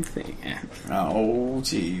same thing. Oh,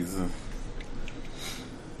 jeez.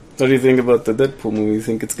 What do you think about the Deadpool movie? You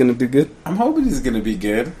think it's going to be good? I'm hoping it's going to be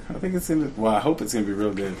good. I think it's going to. Well, I hope it's going to be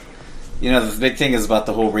real good. You know, the big thing is about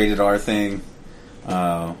the whole rated R thing.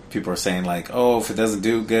 People are saying like, oh, if it doesn't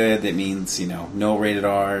do good, that means, you know, no rated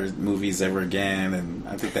R movies ever again, and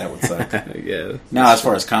I think that would suck. Yeah. Now, as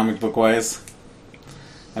far as comic book wise,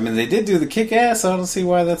 I mean, they did do the Kick-Ass, so I don't see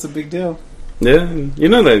why that's a big deal. Yeah, you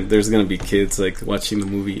know that there's going to be kids like watching the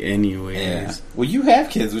movie anyways. Yeah. Well, you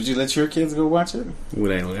have kids. Would you let your kids go watch it?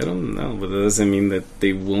 Would I let them? No, but that doesn't mean that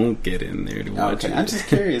they won't get in there to watch it. I'm just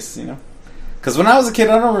curious, you know. Because when I was a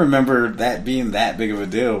kid, I don't remember that being that big of a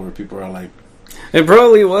deal where people are like... It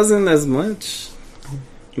probably wasn't as much.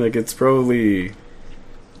 Like, it's probably...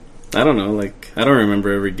 I don't know, like, I don't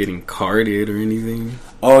remember ever getting carded or anything.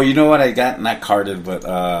 Oh, you know what I got? Not carded, but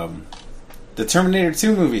the Terminator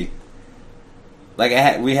 2 movie.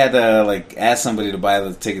 Like, we had to, like, ask somebody to buy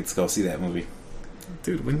the tickets to go see that movie.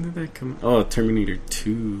 Dude, when did that come out? Oh, Terminator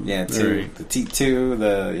 2. Yeah, 2. Right. The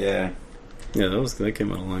T2, yeah. Yeah, that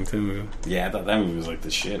came out a long time ago. Yeah, I thought that movie was like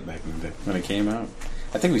the shit back in the day when it came out.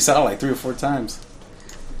 I think we saw it like 3 or 4 times.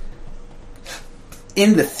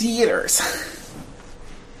 In the theaters.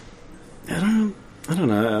 I don't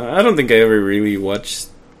know. I don't think I ever really watched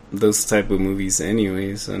those type of movies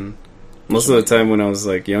anyways, and most of the time when I was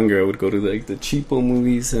like younger, I would go to like the cheapo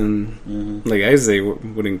movies, and like I say,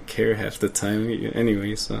 wouldn't care half the time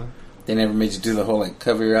anyway. So they never made you do the whole like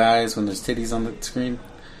cover your eyes when there's titties on the screen.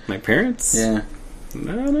 My parents? Yeah.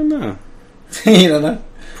 No, I don't know. You don't know?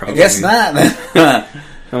 Probably. I guess not.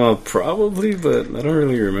 Well, probably, but I don't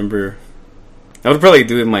really remember. I would probably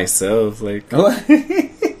do it myself, like What?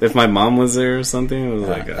 if my mom was there or something. I was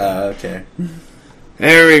like, okay.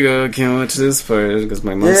 there we go. Can't watch this part because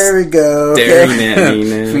my mom's There we go. staring Okay. at me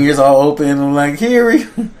now. Fingers all open. I'm like, here we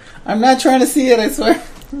go. I'm not trying to see it, I swear.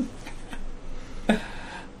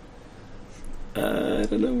 I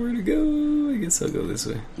don't know where to go. I guess I'll go this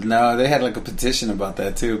way. No, they had like a petition about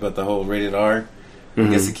that too, about the whole rated R. I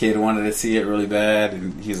guess the kid wanted to see it really bad,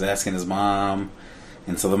 and he was asking his mom,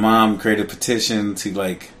 and so the mom created a petition to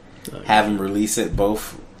like have him release it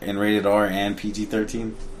both in rated R and PG-13.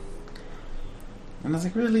 And I was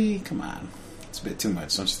like, really? Come on, it's a bit too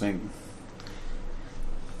much, don't you think?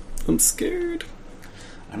 I'm scared.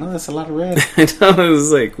 I know that's a lot of red. I know it was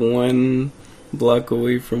like 1 block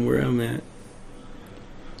away from where I'm at.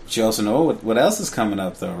 But you also know what else is coming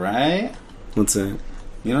up, though, right? What's that?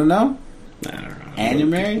 You don't know? I don't know. And you're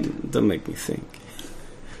married? Don't make me think.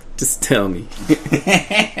 Just tell me.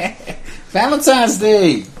 Valentine's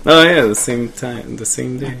Day. Oh yeah, the same time, the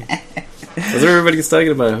same day. That's what everybody's talking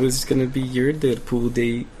about. Who's gonna be your Deadpool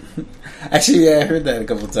date? Actually, yeah, I heard that a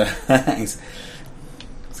couple times.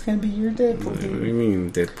 It's gonna be your Deadpool What do date. you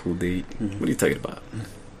mean Deadpool date? What are you talking about?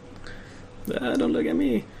 Don't look at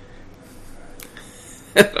me.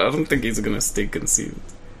 I don't think he's gonna stay concealed.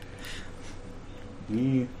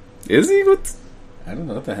 Yeah. Is he? What? I don't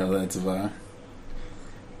know what the hell that's about.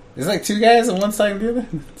 There's like two guys on one side and the other.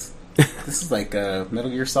 This is like Metal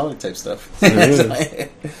Gear Solid type stuff. Hey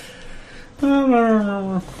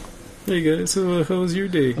guys, so how was your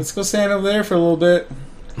day? Let's go stand over there for a little bit.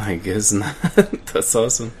 I guess not. That's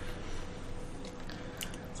awesome.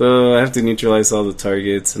 So I have to neutralize all the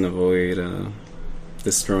targets and avoid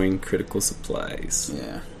destroying critical supplies.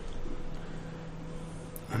 Yeah.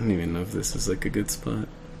 I don't even know if this is like a good spot.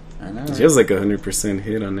 I know. She has like 100%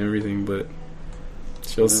 hit on everything, but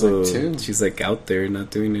she also like two. she's like out there, not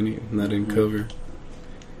doing not in cover.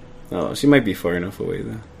 Oh, she might be far enough away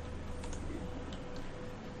though.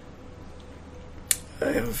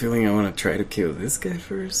 I have a feeling I want to try to kill this guy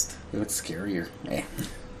first. What's scarier? Eh.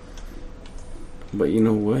 But you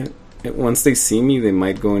know what? Once they see me, they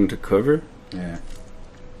might go into cover. Yeah.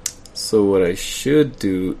 So what I should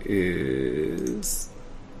do is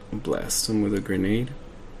blast them with a grenade.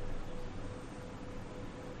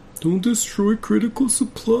 Don't destroy critical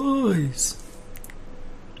supplies.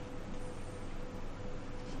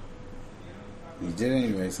 You did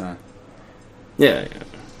anyways, huh? Yeah.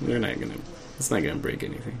 They're not gonna. It's not gonna break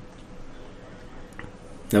anything.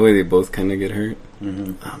 That way they both kind of get hurt.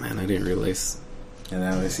 Mm-hmm. Oh man, I didn't realize. And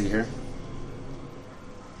now they see her.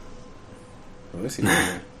 Oh, they see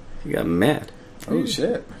her. He got mad. Oh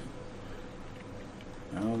shit!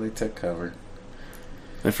 Oh, they took cover.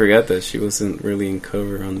 I forgot that she wasn't really in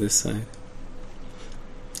cover on this side.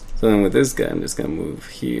 So then with this guy, I'm just gonna move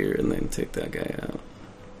here and then take that guy out.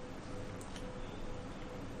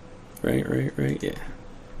 Right, yeah.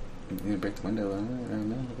 You didn't break the window,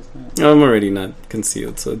 no, I guess not. No, I'm already not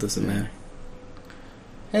concealed, so it doesn't matter.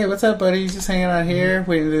 Hey, what's up, buddy? You just hanging out here,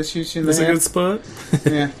 waiting to shoot you in the This a head? good spot?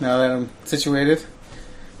 Yeah, now that I'm situated.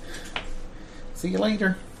 See you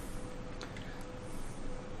later.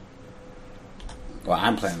 Well,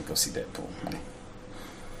 I'm planning to go see Deadpool.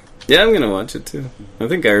 Yeah, I'm gonna watch it too. I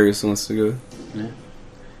think Iris wants to go. Yeah.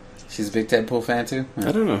 She's a big Deadpool fan too?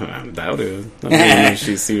 I don't know. I doubt it. I don't know if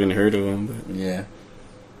she's even heard of him. But Yeah.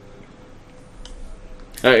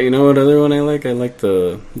 you know what other one I like? I like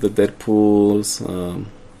the Deadpool's.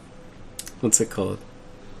 What's it called?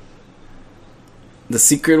 The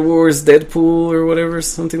Secret Wars Deadpool or whatever,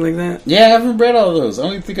 something like that. Yeah, I haven't read all those. I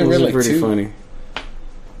only think I Those read are like pretty two. funny.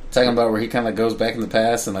 Talking about where he kind of goes back in the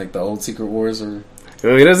past and like the old Secret Wars, or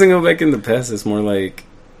Well, he doesn't go back in the past. It's more like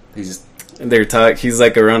he just he's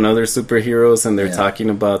like around other superheroes and they're Yeah. talking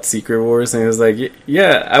about Secret Wars, and he's like,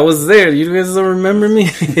 yeah, I was there. You guys don't remember me?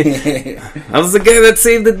 I was the guy that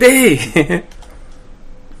saved the day.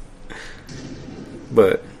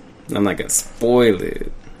 But I'm not gonna spoil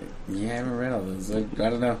it. Yeah, I haven't read all those. I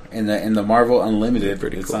don't know. In the Marvel Unlimited,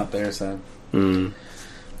 Pretty it's cool. not there, so Mm.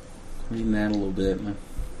 reading that a little bit.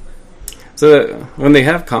 So when they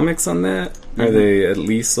have comics on that, are Mhm. they at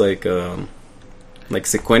least like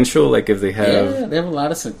sequential? Like if they have Yeah, they have a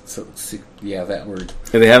lot of yeah, that word.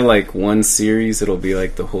 if they have like one series, it'll be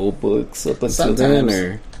like the whole books up until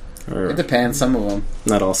then, or It depends. Some of them.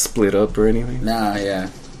 not all split up or anything. Nah, yeah.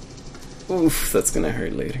 Oof, that's gonna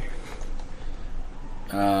hurt later.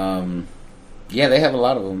 Yeah, they have a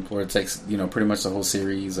lot of them where it takes pretty much the whole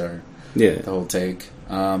series or Yeah. the whole take.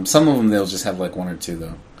 Some of them they'll just have like one or two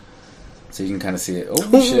though, so you can kind of see it.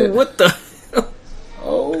 Oh shit! What the?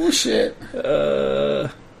 Oh shit!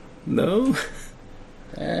 No.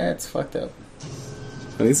 That's fucked up.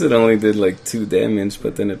 At least it only did like 2 damage,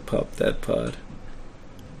 but then it popped that pod.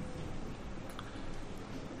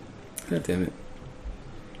 God damn it.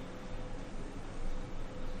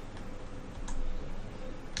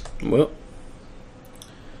 Well,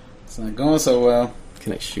 It's not going so well.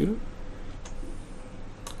 can I shoot him?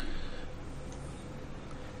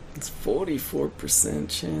 It's 44%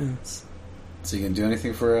 chance. So you can do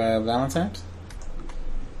anything for Valentine's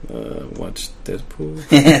Watch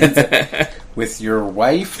Deadpool. with your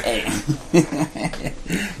wife? I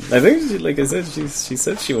think, like I said, she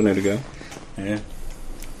said she wanted to go. Yeah.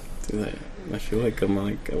 Dude, I feel like I'm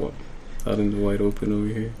like out in the wide open over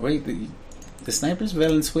here. Wait, the snipers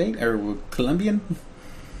Venezuelan or Colombian?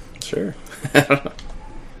 Sure. I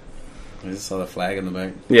just saw the flag in the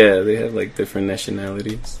back. Yeah, they have like different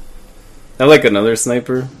nationalities. I like another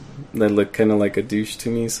sniper that looked kind of like a douche to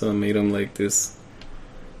me, so I made him like this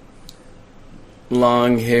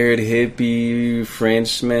long-haired hippie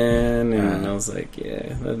Frenchman, and I was like,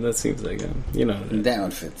 yeah, that seems like him. You know that. That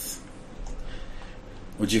one fits.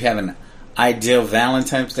 Would you have an ideal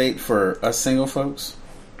Valentine's date for us single folks?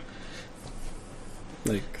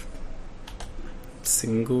 Like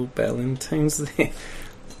single Valentine's Day.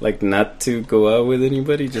 Like not to go out with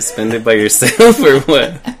anybody, just spend it by yourself or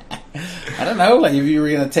what? I don't know. Like, if you were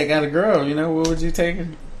gonna take out a girl, what would you take?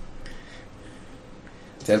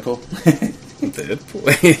 Deadpool. Deadpool.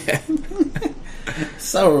 Yeah.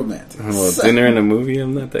 So romantic. Well, dinner and a movie.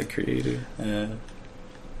 I'm not that creative.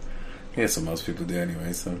 Yeah, so most people do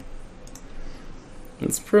anyway. So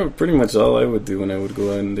That's pretty much all I would do when I would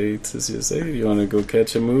go on dates. Is just, hey, you want to go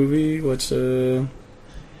catch a movie,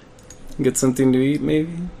 get something to eat,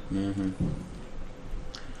 maybe.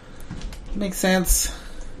 Makes sense.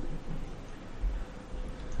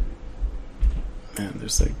 Man,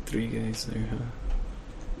 there's like 3 guys there, huh?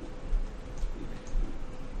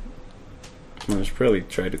 I should probably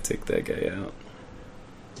try to take that guy out.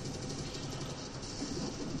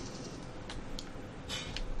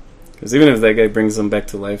 Because even if that guy brings him back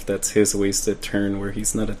to life, that's his wasted turn where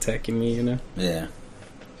he's not attacking me, Yeah.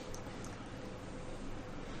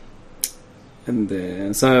 And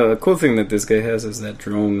then, so a cool thing that this guy has is that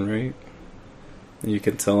drone, right? You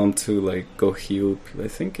can tell him to, like, go heal. I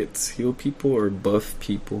think it's heal people or buff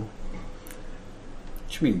people.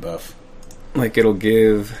 What you mean buff? Like, it'll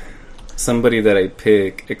give somebody that I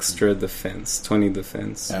pick extra defense, 20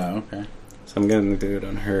 defense. Oh, okay. So I'm gonna do it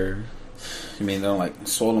on her. You mean they'll, like,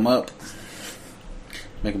 swell them up?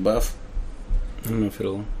 Make them buff? I don't know if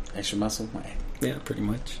it'll... Extra muscle? Yeah, pretty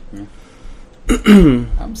much. Yeah.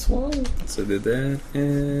 I'm swole. So I did that,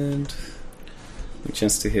 and the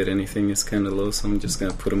chance to hit anything is kind of low, so I'm just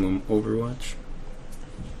gonna put him on Overwatch.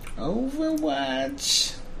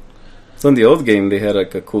 Overwatch. So in the old game, they had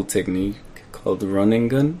like a cool technique called the running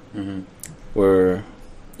gun, where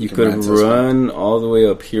you could run all the way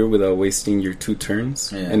up here without wasting your 2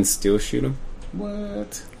 turns and still shoot him.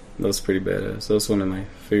 What? That was pretty badass. That was one of my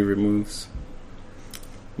favorite moves.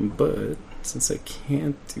 But since I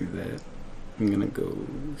can't do that, I'm gonna go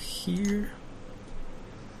here.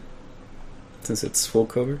 Since it's full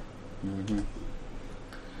cover.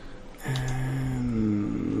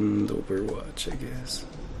 And Overwatch, I guess.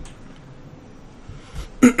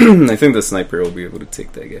 I think the sniper will be able to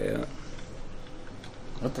take that guy out.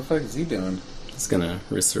 What the fuck is he doing? It's gonna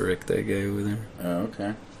resurrect that guy over there. Oh,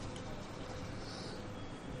 okay.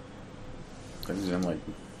 He's gonna, like,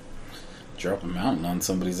 drop a mountain on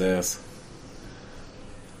somebody's ass.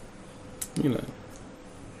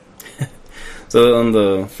 So on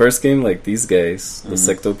the first game, like, these guys, the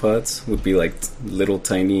sectopods, would be like little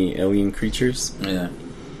tiny alien creatures. Yeah.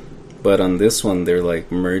 But on this one, they're like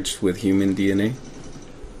merged with human DNA.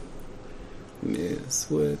 Yes,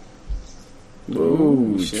 what?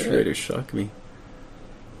 Whoa, try to shock me.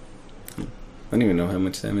 I don't even know how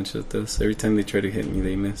much damage it does. Every time they try to hit me,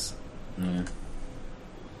 they miss. Yeah.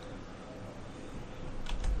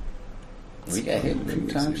 We got hit a few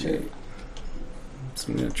times, shit. So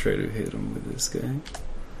I'm gonna try to hit him with this guy.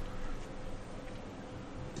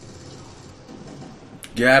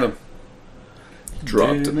 Got him.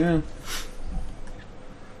 Dropped him. Man.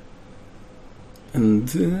 And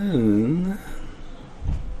then...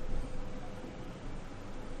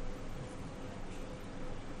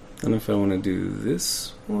 I don't know if I want to do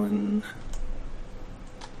this one.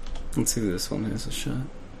 Let's see if this one has a shot.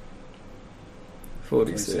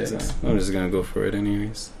 46. I'm just gonna go for it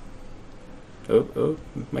anyways. Oh,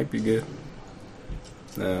 might be good.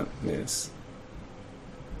 Nah, miss.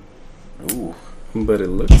 Ooh. But it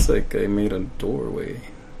looks like I made a doorway.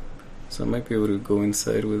 So I might be able to go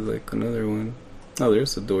inside with like another one. Oh,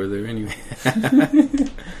 there's a door there anyway.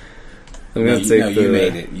 I'm gonna take you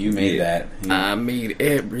made it. You made that. I made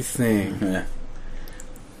everything. Yeah.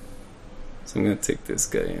 So I'm gonna take this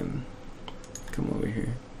guy and come over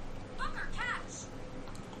here.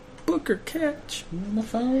 Booker catch. On the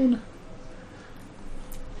phone.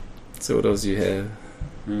 So what else do you have?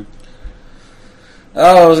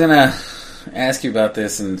 Oh, I was gonna ask you about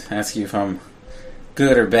this and ask you if I'm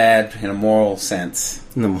good or bad in a moral sense.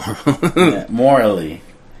 No more. Yeah, morally.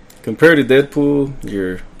 Compared to Deadpool,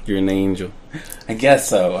 you're an angel. I guess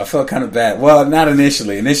so. I felt kind of bad. Well, not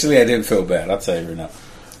initially. Initially, I didn't feel bad. I'll tell you right now.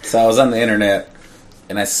 So I was on the internet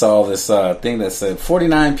and I saw this thing that said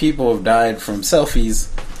 49 people have died from selfies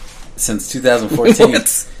since 2014.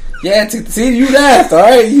 What? Yeah, see, you laughed,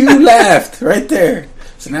 alright? You laughed right there.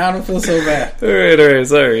 So now I don't feel so bad. Alright,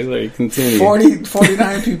 sorry, continue.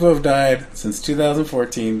 49 people have died since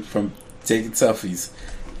 2014 from taking selfies.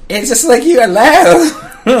 It's just like you, I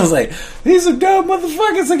laughed. I was like, these are dumb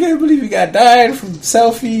motherfuckers. I can't believe you got died from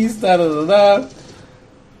selfies, da-da-da-da.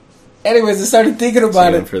 Anyways, I started thinking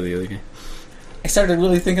about it. For the other guy. I started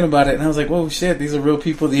really thinking about it, and I was like, whoa, shit, these are real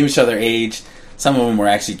people. They even show their age. Some of them were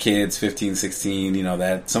actually kids, 15, 16,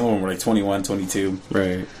 that. Some of them were like 21, 22.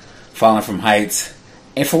 Right. Falling from heights.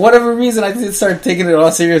 And for whatever reason, I did start taking it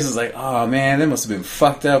all serious. It's like, oh man, they must have been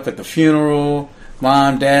fucked up at the funeral.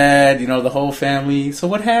 Mom, dad, the whole family. So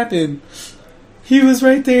what happened? He was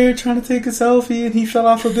right there trying to take a selfie and he fell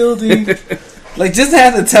off a building. Like, just to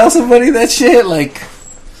have to tell somebody that shit, like,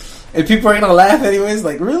 and people are gonna laugh anyways.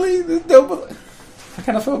 Like, really? I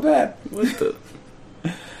kind of felt bad. What the?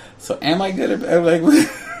 So am I good or bad?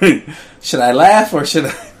 Like, should I laugh or should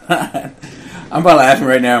I not? I'm about laughing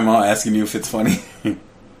right now. I'm all asking you if it's funny.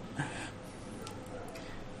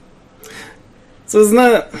 So it's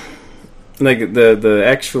not like the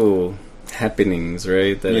actual happenings,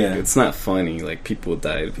 right? That Yeah. it's not funny. Like, people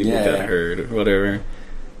died, people Yeah. got hurt, or whatever.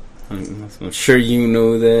 I'm sure you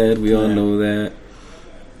know that. We all Yeah. know that.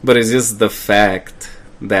 But it's just the fact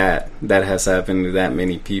that has happened to that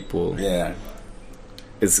many people. Yeah.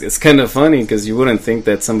 It's kind of funny because you wouldn't think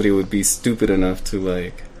that somebody would be stupid enough to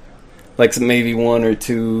like maybe one or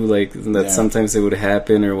two, like, that Yeah. sometimes it would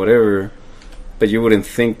happen or whatever. But you wouldn't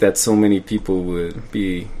think that so many people would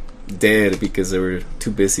be dead because they were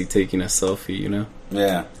too busy taking a selfie,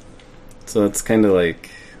 Yeah. So it's kind of like,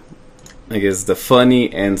 I guess, the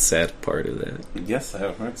funny and sad part of that. Yes,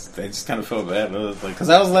 I just kind of felt bad. Because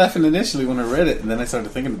I was laughing initially when I read it, and then I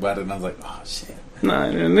started thinking about it, and I was like, oh, shit. Nah,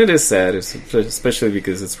 and it is sad, especially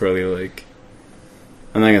because it's probably like,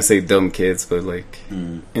 I'm not gonna say dumb kids, but like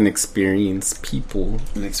inexperienced people.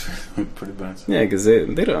 Pretty much. Yeah, because they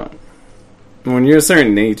don't. When you're a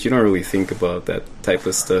certain age, you don't really think about that type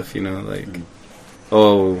of stuff, like,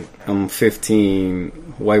 oh, I'm 15.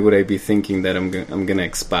 Why would I be thinking that I'm gonna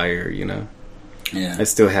expire? Yeah. I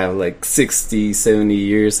still have like 60, 70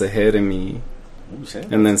 years ahead of me, Oh, shit.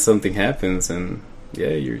 and then something happens, and yeah,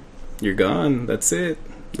 you're gone. That's it.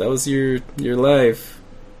 That was your life.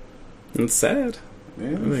 And it's sad.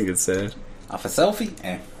 Yeah. I think it's sad. Off a selfie?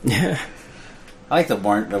 Yeah. I like the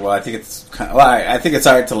more. Well, I think it's I think it's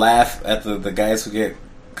hard to laugh at the guys who get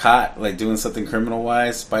caught like doing something criminal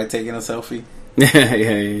wise by taking a selfie.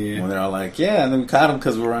 Yeah. When they're all like, "Yeah," and then we caught him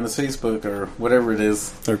because we were on his Facebook or whatever it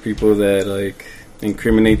is. Or people that like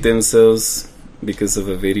incriminate themselves because of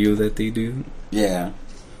a video that they do. Yeah.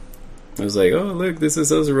 I was like, oh, look, this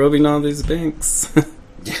is us robbing all these banks.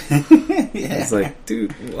 Yeah. It's like,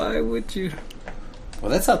 dude, why would you?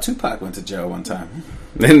 Well, that's how Tupac went to jail one time.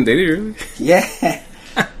 Then did he really? Yeah.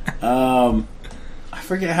 I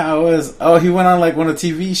forget how it was. Oh, he went on like one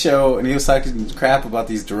TV show and he was talking crap about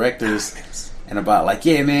these directors and about like,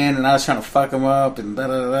 yeah, man, and I was trying to fuck him up and da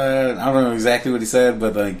da da. And I don't know exactly what he said,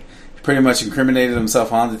 but like, he pretty much incriminated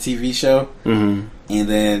himself on the TV show. Mm-hmm. And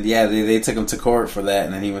then, yeah, they took him to court for that,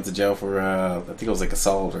 and then he went to jail for, I think it was like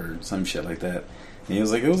assault or some shit like that. And he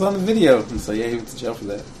was like, it was on the video. And so, yeah, he went to jail for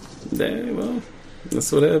that. Damn, well, that's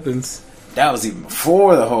what happens. That was even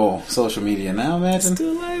before the whole social media. Now imagine.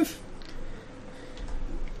 Still alive.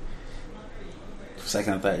 For a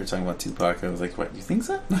second, I thought you were talking about Tupac. I was like, what, you think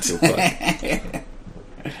so? Tupac.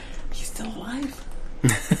 He's still alive?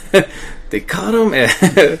 They caught him.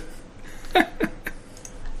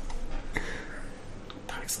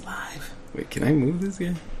 Tupac's alive. Wait, can I move this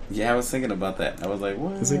guy? Yeah, I was thinking about that. I was like,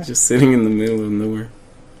 what? He's like just sitting in the middle of nowhere.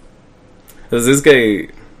 Because this guy,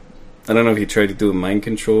 I don't know if he tried to do a mind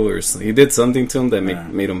control or he did something to him that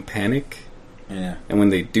made him panic. Yeah. And when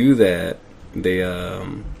they do that, they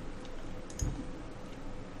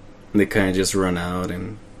kind of just run out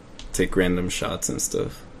and take random shots and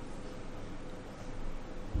stuff.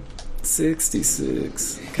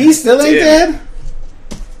 66. He still ain't Damn. dead?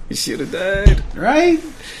 He should have died. Right?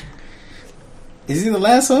 Is he the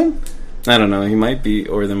last one? I don't know. He might be,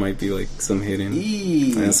 or there might be like some hidden.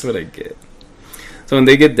 Eee. That's what I get. So when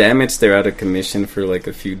they get damaged, they're out of commission for like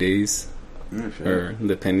a few days, or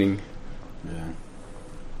depending. Yeah.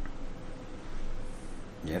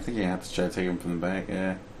 Yeah, I think you have to try to take him from the back,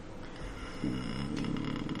 yeah.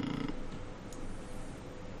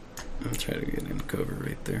 I'll try to get in cover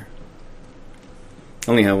right there.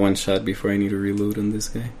 I only have one shot before I need to reload on this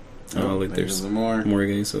guy. Oh, look, there's more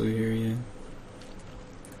guys over here, yeah.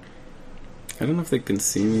 I don't know if they can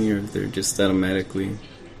see me or if they're just automatically...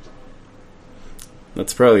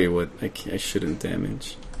 That's probably what I shouldn't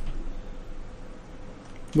damage.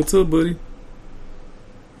 What's up, buddy?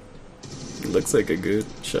 Looks like a good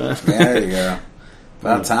shot. Yeah, there you go.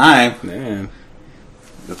 About time. Man,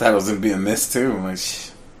 I thought it was going to be a miss, too. I'm like,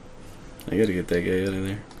 I gotta get that guy out of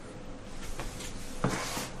there.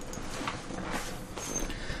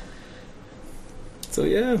 So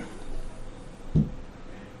yeah,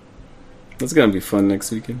 that's gonna be fun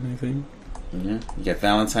next weekend, I think. yeah. You got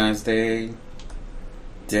Valentine's Day,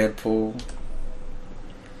 Deadpool.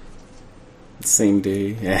 Same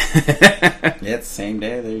day. Yeah. Yeah, it's the same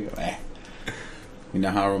day. There you go. You know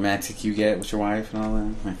how romantic you get with your wife and all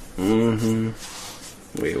that?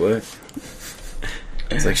 Mm-hmm. Wait, what?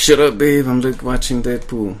 It's like, shut up, babe. I'm watching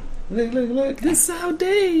Deadpool. Look. This is our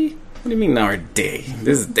day. What do you mean our day?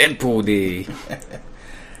 This is Deadpool day.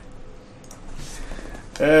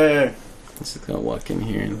 She's gonna walk in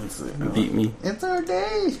here and beat me. It's our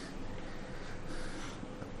day.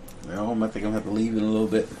 Well, I think I'm gonna have to leave in a little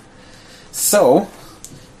bit. So,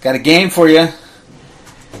 got a game for you.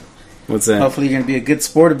 What's that? Hopefully you're gonna be a good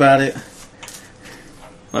sport about it.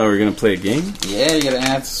 Oh, we're gonna play a game? Yeah, you gotta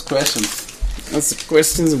answer questions. Answer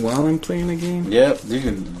questions while I'm playing a game? Yep, you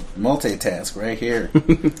can multitask right here.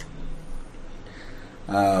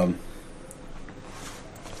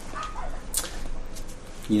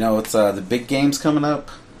 You know, it's the big game's coming up.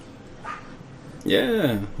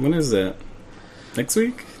 Yeah. When is that? Next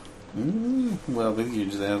week? Well, we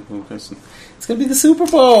usually have one question. It's gonna be the Super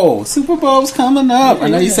Bowl. Super Bowl's coming up. Yeah, I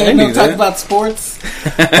know you yeah, said I we knew don't talk that. about sports,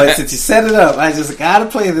 but since you set it up, I just gotta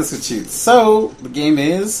play this with you. So the game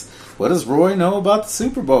is: what does Roy know about the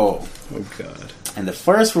Super Bowl? Oh, God. And the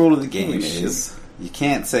first rule of the game Holy shit. is you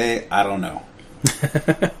can't say I don't know.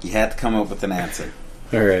 You have to come up with an answer.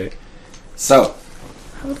 All right. So,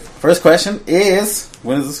 first question is: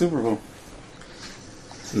 when is the Super Bowl?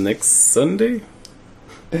 Next Sunday?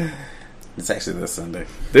 It's actually this Sunday.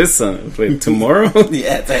 This Sunday? Wait, tomorrow?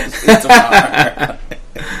 Yeah, it's actually tomorrow.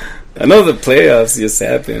 I know the playoffs just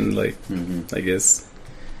happened, like, I guess,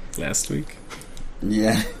 last week.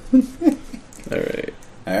 Yeah. All right.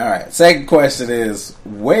 All right. Second question is: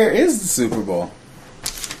 where is the Super Bowl?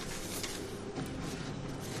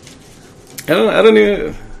 I don't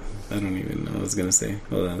even know what I was gonna say.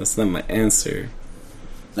 Hold on, that's not my answer.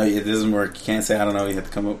 No, it doesn't work. You can't say I don't know. You have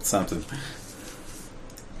to come up with something.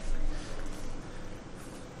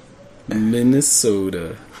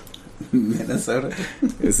 Minnesota. Minnesota.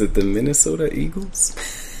 Is it the Minnesota Eagles?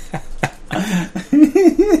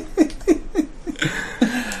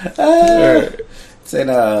 Alright. It's in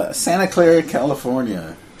Santa Clara,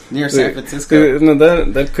 California, near San Francisco. No,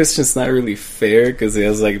 that question's not really fair because it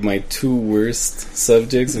has like my two worst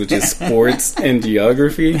subjects, which is sports and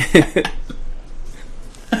geography.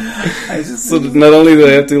 So not only do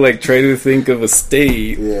I have to like try to think of a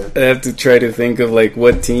state, Yeah. I have to try to think of like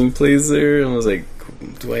what team plays there. And I was like,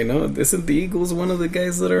 do I know? Isn't the Eagles one of the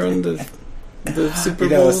guys that are on the Super You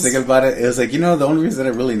Bowls? know, I was thinking about it. It was like, the only reason I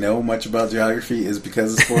really know much about geography is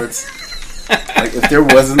because of sports. Like, if there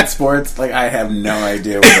wasn't sports, like, I have no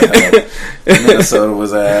idea where the hell Minnesota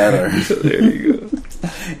was at. Or There you go.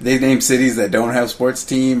 they name cities that don't have sports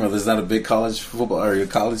team, or there's not a big college football or a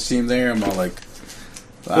college team there. I'm all like,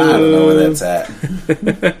 I don't know where that's at.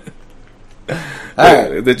 All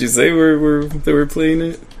right. Did you say where they were playing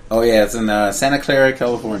it? Oh yeah, it's in Santa Clara,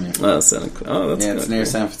 California. Oh, Santa Clara. Oh, that's Yeah, it's kinda near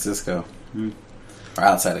cool. San Francisco, or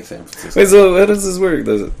outside of San Francisco. Wait, so how does this work?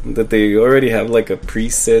 Does it, that they already have like a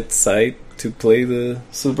preset site to play the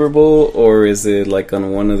Super Bowl, or is it like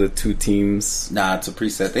on one of the two teams? Nah, it's a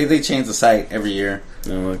preset. They change the site every year.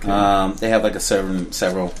 Oh, okay. They have like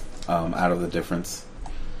several out of the difference.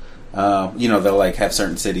 They'll like have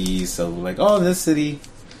certain cities. So like, this city.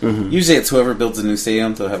 Mhm. Usually it's whoever builds a new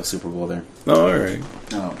stadium. They'll have a Super Bowl there. Oh, all right.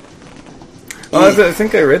 Oh. Well, I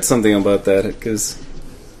think I read something about that because,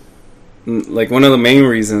 like, one of the main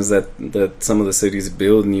reasons that some of the cities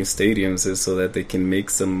build new stadiums is so that they can make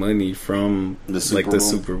some money from the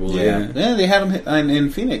Super Bowl. Yeah, they had them in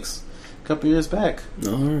Phoenix a couple years back.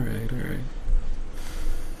 All right.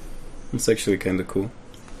 It's actually kind of cool.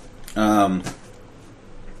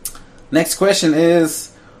 Next question is: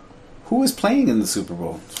 who is playing in the Super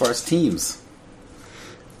Bowl as far as teams?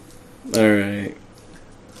 All right.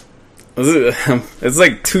 It's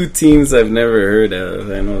like two teams I've never heard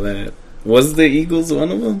of. I know that. Was the Eagles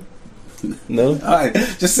one of them? No? All right,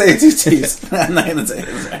 just say two teams. I'm not going to say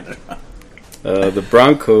it. The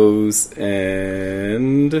Broncos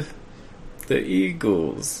and the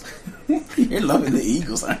Eagles. You're loving the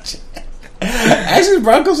Eagles, aren't you? Actually, the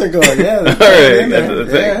Broncos are going. Yeah. All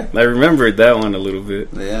right. I remembered that one a little bit.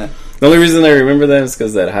 Yeah. The only reason I remember that is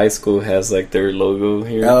because that high school has like their logo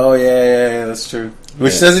here. Oh yeah, that's true.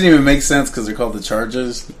 Which doesn't even make sense because they're called the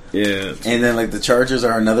Chargers. Yeah. And then like the Chargers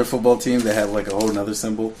are another football team that have like a whole another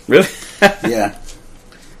symbol. Really? Yeah.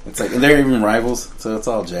 It's like, and they're even rivals, so it's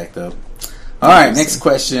all jacked up. All right, next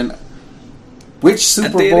question. Which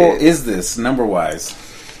Super Bowl is this, number wise?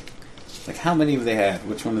 Like, how many have they had?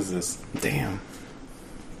 Which one is this? Damn.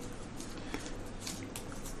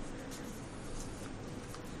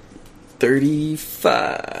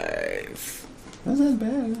 $35. That's not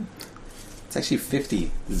bad. It's actually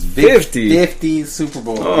 50. It's 50? 50 Super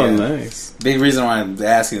Bowl. Oh, yeah. nice. Big reason why I'm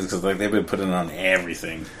asking is because like they've been putting it on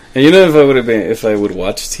everything. And if I would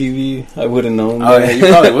watch TV, I would have known. Oh that. yeah,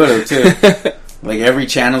 you probably would have too. Like every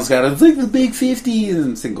channel's got it's like the big 50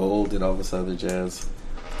 and it's in gold and all this other jazz.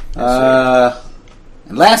 And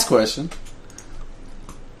last question: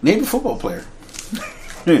 name a football player.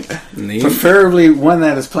 Name? Preferably one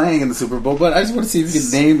that is playing in the Super Bowl, but I just want to see if you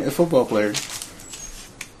can name a football player.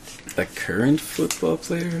 A current football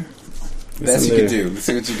player? Best you can do. Let's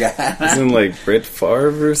see what you got. Isn't like Brett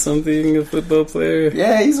Favre or something a football player?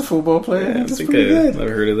 Yeah, he's a football player. Yeah, I He's think pretty good. I've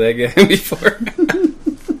heard of that guy before.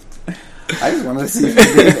 I just want to see if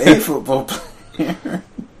you can name a football player.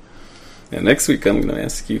 Yeah, next week I'm going to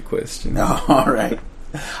ask you a question. All right.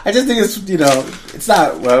 I just think it's, it's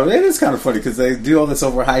not, well, it is kind of funny because they do all this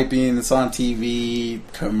overhyping. It's on TV,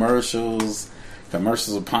 commercials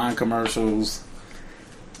upon commercials.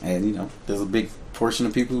 And, there's a big portion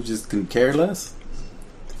of people who just can care less.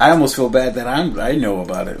 I almost feel bad that I know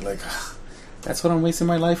about it. Like, that's what I'm wasting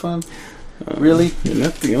my life on? Really? You're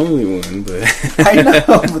not the only one, but... I know,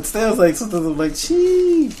 but still, it's like something I'm like,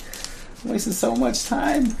 gee, I'm wasting so much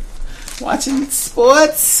time watching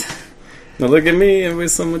sports. Now look at me, I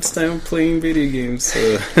waste so much time playing video games,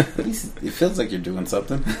 so... At least it feels like you're doing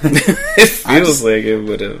something. It feels like it,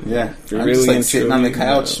 but... Yeah, if you're I'm really just like into sitting on the it,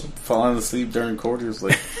 couch, falling asleep during quarters,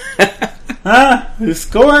 like, you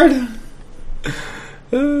scored?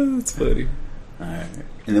 Oh, that's funny. Alright.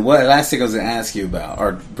 And then what last thing I was going to ask you about,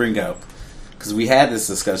 or bring up, because we had this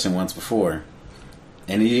discussion once before,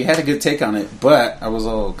 and you had a good take on it, but I was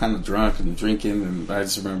all kind of drunk and drinking, and I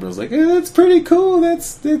just remember I was like, that's pretty cool,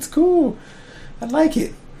 that's cool. I like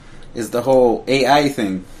it. Is the whole AI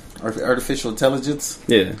thing, artificial intelligence.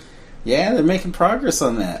 Yeah. Yeah, they're making progress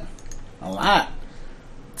on that. A lot.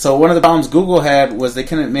 So one of the problems Google had was they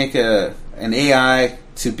couldn't make an AI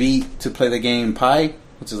to play the game Pi,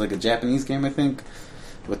 which is like a Japanese game, I think,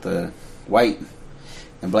 with the white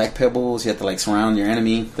and black pebbles. You have to like surround your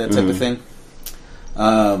enemy, that type of thing.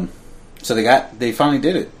 So they finally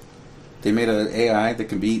did it. They made an AI that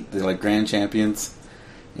can beat the like grand champions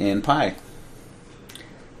in Pi.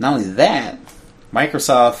 Not only that,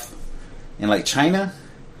 Microsoft in like China,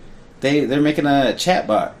 they're making a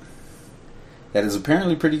chatbot that is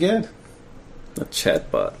apparently pretty good. A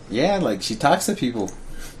chatbot. Yeah, like she talks to people.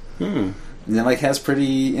 Hmm. And then like has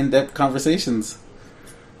pretty in-depth conversations.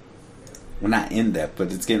 Well, not in-depth,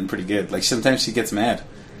 but it's getting pretty good. Like sometimes she gets mad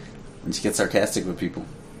and she gets sarcastic with people.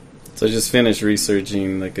 So I just finished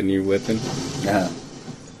researching like a new weapon. Yeah.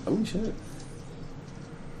 Oh shit.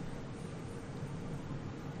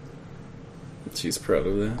 She's proud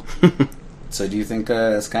of that. So do you think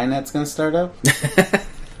Skynet's gonna start up?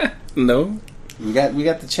 No. We got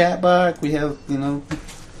the chatbot. We have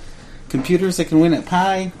computers that can win at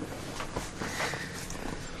Pi.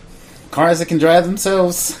 Cars that can drive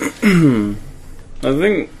themselves. I don't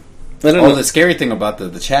know. The scary thing about the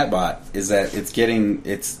chatbot is that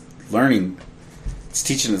it's learning, it's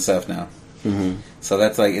teaching itself now. Mm-hmm. So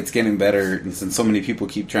that's like it's getting better, and since so many people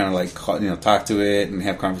keep trying to like talk to it and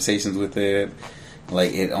have conversations with it,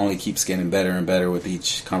 like it only keeps getting better and better with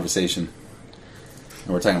each conversation.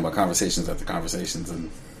 And we're talking about conversations after conversations, and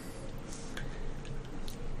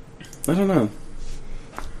I don't know.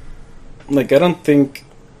 Like I don't think.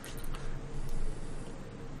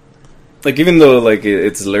 Like even though like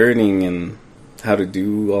it's learning and how to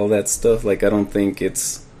do all that stuff, like I don't think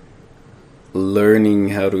it's learning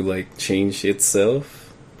how to like change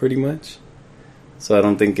itself pretty much. So I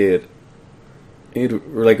don't think it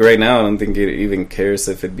like right now I don't think it even cares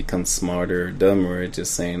if it becomes smarter or dumber. It's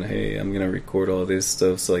just saying, hey, I'm gonna record all this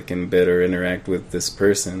stuff so I can better interact with this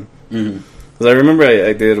person. Because I remember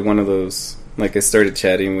I did one of those, like I started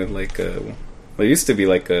chatting with like it used to be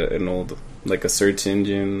like an old like a search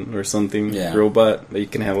engine or something robot that you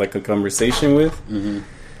can have like a conversation with.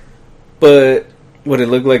 But what it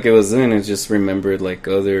looked like it was doing is just remembered like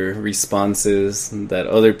other responses that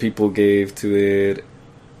other people gave to it,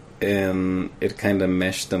 and it kind of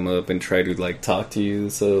meshed them up and tried to like talk to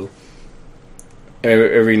you. So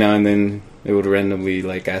every now and then it would randomly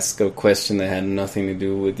like ask a question that had nothing to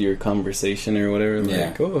do with your conversation or whatever.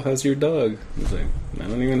 Like, oh, how's your dog? I was like, I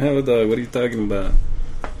don't even have a dog. What are you talking about?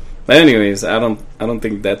 But anyways, I don't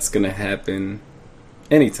think that's gonna happen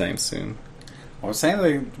anytime soon. I was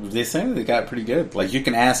saying they saying they got pretty good. Like you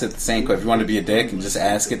can ask it the same question. If you want to be a dick and just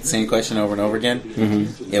ask it the same question over and over again,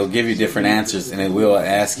 it'll give you different answers, and it will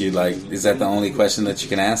ask you like, is that the only question that you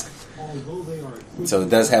can ask? So it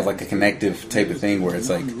does have like a connective type of thing where it's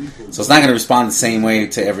like, so it's not going to respond the same way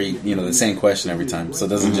to every the same question every time. So it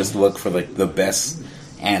doesn't just look for like the best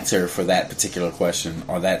answer for that particular question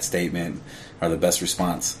or that statement or the best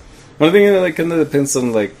response. One thing that like kind of depends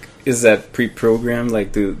on like, is that pre-programmed?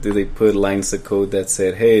 Like, do they put lines of code that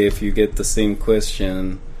said, hey, if you get the same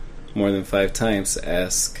question more than 5 times,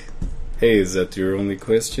 ask, hey, is that your only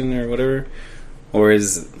question or whatever? Or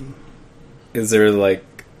is there like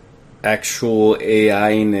actual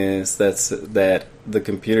AI-ness that the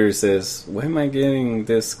computer says, why am I getting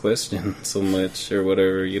this question so much or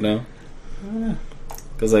whatever, you know?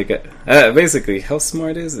 Because like basically, how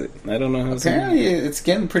smart is it? I don't know how Apparently it's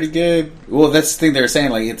getting pretty good. Well, that's the thing they were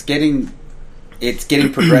saying, like it's getting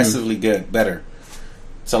progressively better.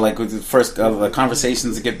 So like with the first the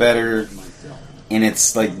conversations get better, and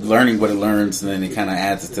it's like learning what it learns, and then it kind of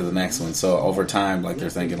adds it to the next one. So over time, like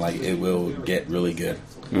they're thinking like it will get really good.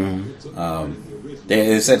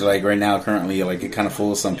 They said like right now, currently, like it kind of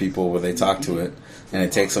fools some people where they talk to it, and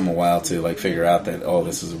it takes them a while to like figure out that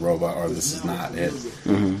this is a robot or this is not it.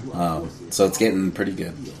 So it's getting pretty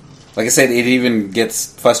good. Like I said, it even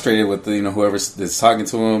gets frustrated with whoever is talking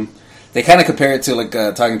to them. They kind of compare it to like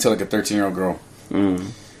talking to like a 13-year-old girl.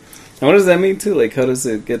 And what does that mean too? Like, how does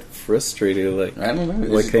it get frustrated? Like, I don't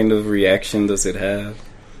know. What kind of reaction does it have?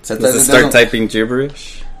 So does it start typing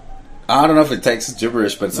gibberish? I don't know if it takes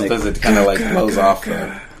gibberish, but sometimes it kind of like blows off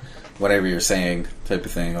whatever you're saying type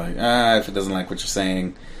of thing. Like, if it doesn't like what you're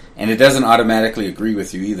saying. And it doesn't automatically agree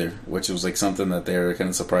with you either, which was like something that they were kind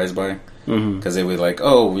of surprised by. Because they would like,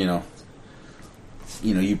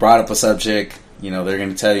 you brought up a subject, they're going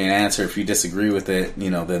to tell you an answer. If you disagree with it,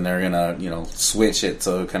 then they're going to, switch it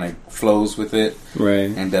so it kind of flows with it. Right.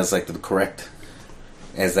 And does like the correct,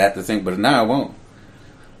 is that the thing? But no, it won't.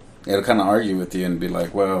 It'll kind of argue with you and be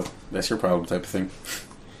like, well, that's your problem type of thing.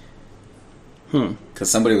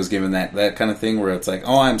 Because somebody was given that kind of thing where it's like,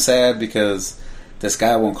 I'm sad because this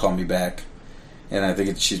guy won't call me back. And I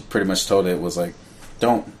think she pretty much told it was like,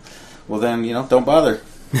 don't. Well then, don't bother.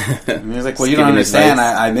 And he's like, well, you don't understand.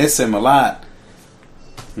 I miss him a lot.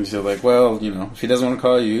 And she's like, well, if he doesn't want to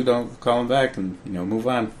call you, don't call him back and, move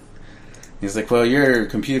on. He's like, well, you're a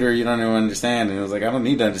computer, you don't even understand. And he was like, I don't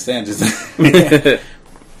need to understand. Just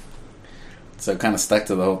So it kind of stuck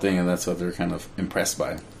to the whole thing, and that's what they're kind of impressed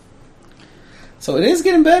by. So it is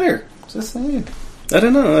getting better. Just saying. I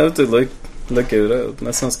don't know. I have to look it up.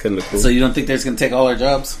 That sounds kind of cool. So you don't think there's going to take all our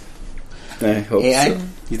jobs? I hope AI? so.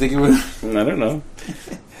 You think it would? I don't know.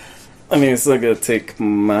 I mean, it's not going to take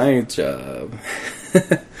my job.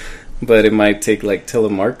 But it might take, like,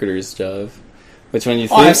 telemarketer's job. Which one you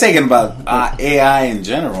think? Oh, I'm thinking about AI in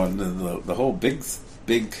general. The whole big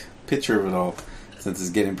picture of it all. Since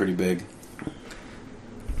it's getting pretty big.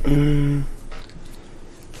 I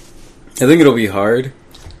think it'll be hard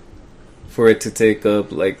for it to take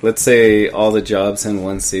up, like, let's say all the jobs in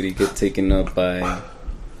one city get taken up by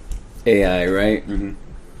AI, right?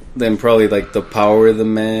 Then probably, like, the power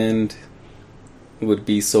demand would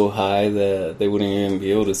be so high that they wouldn't even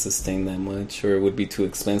be able to sustain that much, or it would be too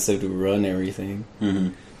expensive to run everything.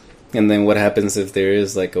 And then what happens if there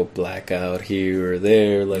is, like, a blackout here or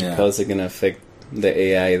there? Like, how's it going to affect the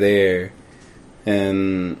AI there?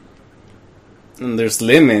 And there's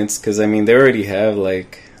limits, because I mean they already have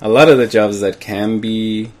like a lot of the jobs that can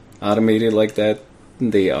be automated like that,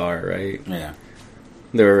 they are, right? Yeah,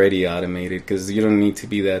 they're already automated, because you don't need to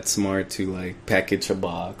be that smart to like package a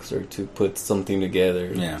box or to put something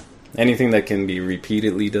together. Yeah, anything that can be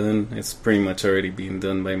repeatedly done, it's pretty much already being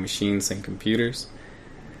done by machines and computers.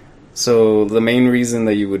 So the main reason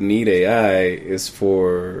that you would need AI is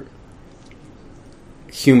for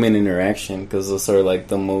human interaction, because those are like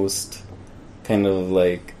the most kind of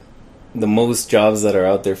like the most jobs that are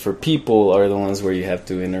out there for people are the ones where you have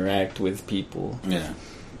to interact with people. Yeah,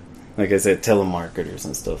 like I said, telemarketers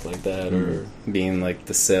and stuff like that, or being like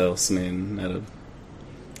the salesman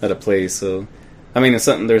at a place. So I mean,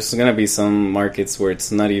 there's gonna be some markets where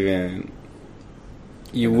it's not even,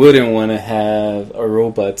 you wouldn't want to have a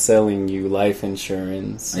robot selling you life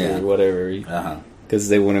insurance or whatever, because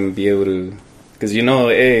they wouldn't be able to. Because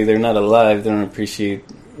they're not alive, they don't appreciate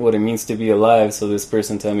what it means to be alive. So this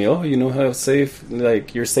person tell me, how safe,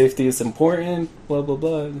 like your safety is important, blah blah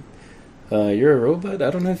blah. You're a robot. I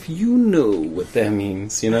don't know if you know what that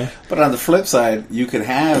means, But on the flip side, you could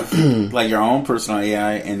have like your own personal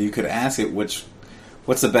AI, and you could ask it what's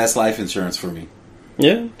the best life insurance for me.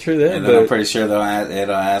 Yeah, true that. And then I'm pretty sure it'll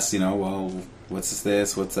ask, well, what's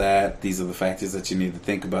this, what's that? These are the factors that you need to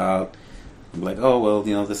think about. I'm like,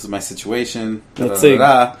 this is my situation. Let's say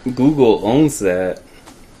Google owns that.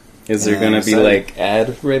 Is there going to be like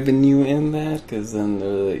ad revenue in that? Because then they're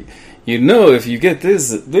like, if you get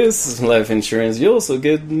this life insurance, you also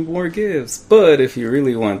get more gifts. But if you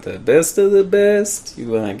really want the best of the best,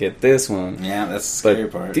 you want to get this one. Yeah, that's the scary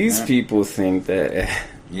But part. these yeah. people think that.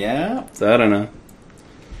 Yeah, So I don't know.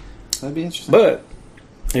 that'd be interesting. But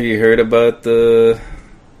have you heard about the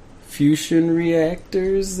fusion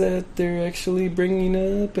reactors that they're actually bringing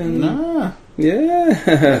up? And nah, yeah,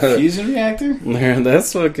 a fusion reactor. Man,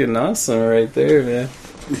 that's fucking awesome right there, man.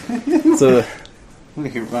 So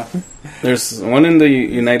there's one in the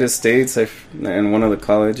United States and one of the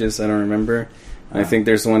colleges, I don't remember. I think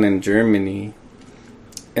there's one in Germany.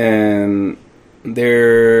 And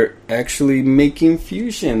they're actually making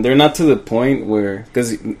fusion. They're not to the point where...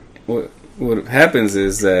 Because what happens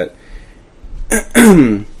is that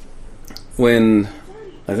when...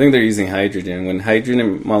 I think they're using hydrogen. When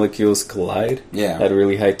hydrogen molecules collide Yeah. at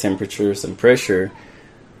really high temperatures and pressure,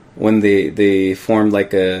 when they form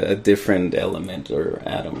like a different element or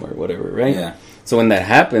atom or whatever, right? Yeah. So when that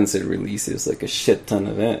happens, it releases like a shit ton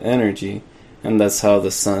of energy, and that's how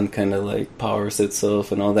the sun kind of like powers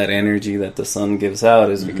itself, and all that energy that the sun gives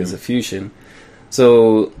out is because of fusion.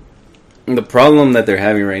 So the problem that they're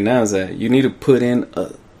having right now is that you need to put in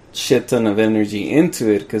a shit ton of energy into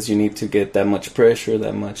it because you need to get that much pressure,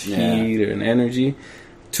 that much heat and energy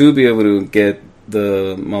to be able to get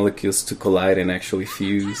the molecules to collide and actually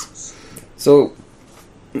fuse. So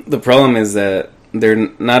the problem is that they're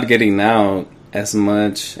not getting out as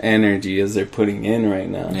much energy as they're putting in right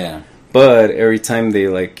now. Yeah. But every time they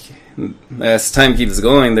as time keeps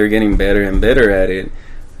going, they're getting better and better at it.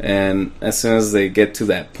 And as soon as they get to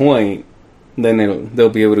that point, then they'll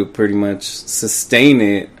be able to pretty much sustain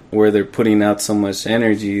it where they're putting out so much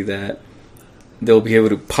energy that they'll be able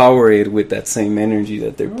to power it with that same energy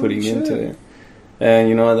that they're putting into it. And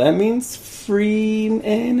you know what that means? Free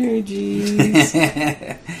energies.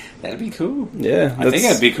 That'd be cool. Yeah, I think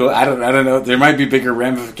that'd be cool. I don't know. There might be bigger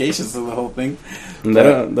ramifications to the whole thing.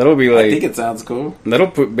 That'll be like. I think it sounds cool.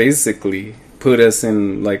 That'll basically put us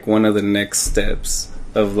in like one of the next steps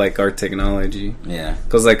of like our technology. Yeah.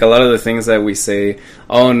 Because like a lot of the things that we say,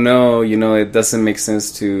 oh no, it doesn't make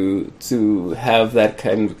sense to have that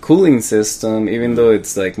kind of cooling system, even though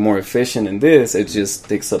it's like more efficient in this, it just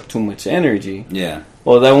takes up too much energy. Yeah.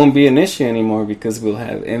 Well, that won't be an issue anymore because we'll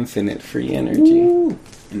have infinite free energy. Ooh.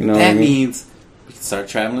 You know that what I mean? means we can start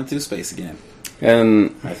traveling through space again.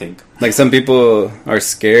 And I think like some people are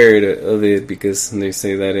scared of it because they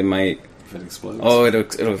say that it might. if it explodes. Oh,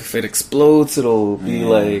 if it explodes, it'll be Yeah.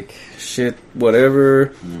 like shit, whatever.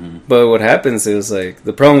 Mm-hmm. But what happens is like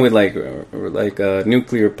the problem with like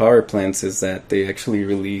nuclear power plants is that they actually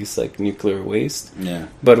release like nuclear waste. Yeah.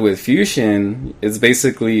 But with fusion, it's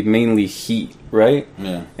basically mainly heat, right?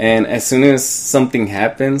 Yeah. And as soon as something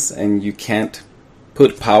happens and you can't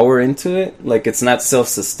put power into it, like it's not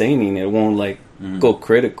self-sustaining, it won't like go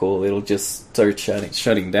critical. It'll just start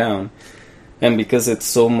shutting down. And because it's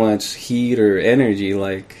so much heat or energy,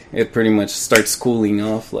 like it pretty much starts cooling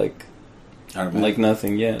off like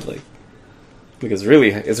nothing. Yeah, like because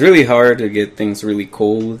it's really hard to get things really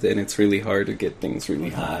cold, and it's really hard to get things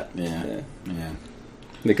really hot. Yeah.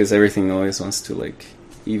 Because everything always wants to like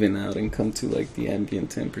even out and come to like the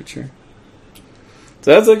ambient temperature.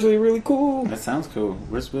 So that's actually really cool. That sounds cool.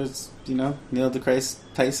 Where's Neil deGrasse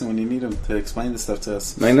Tyson when you need him to explain this stuff to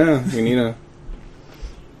us? I know we need a.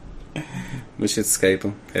 We should Skype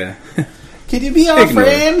him. Yeah. Can you be our Ignore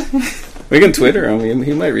friend? We can Twitter him.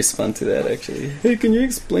 He might respond to that actually. Hey, can you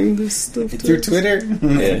explain this stuff to Through us? Twitter?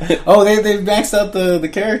 Yeah. Oh, they maxed out the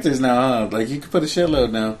characters now, huh? Like you could put a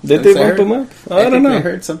shitload now. Did they bump him up? I don't know. I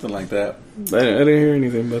heard something like that. I didn't hear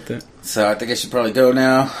anything about that. So I think I should probably go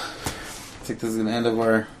now. I think this is going to end of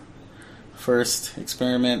our first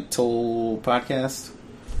experimental podcast.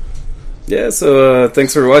 Yeah, so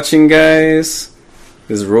thanks for watching, guys.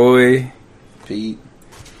 This is Roy. Pete.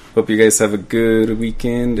 Hope you guys have a good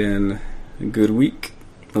weekend and a good week.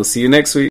 We'll see you next week.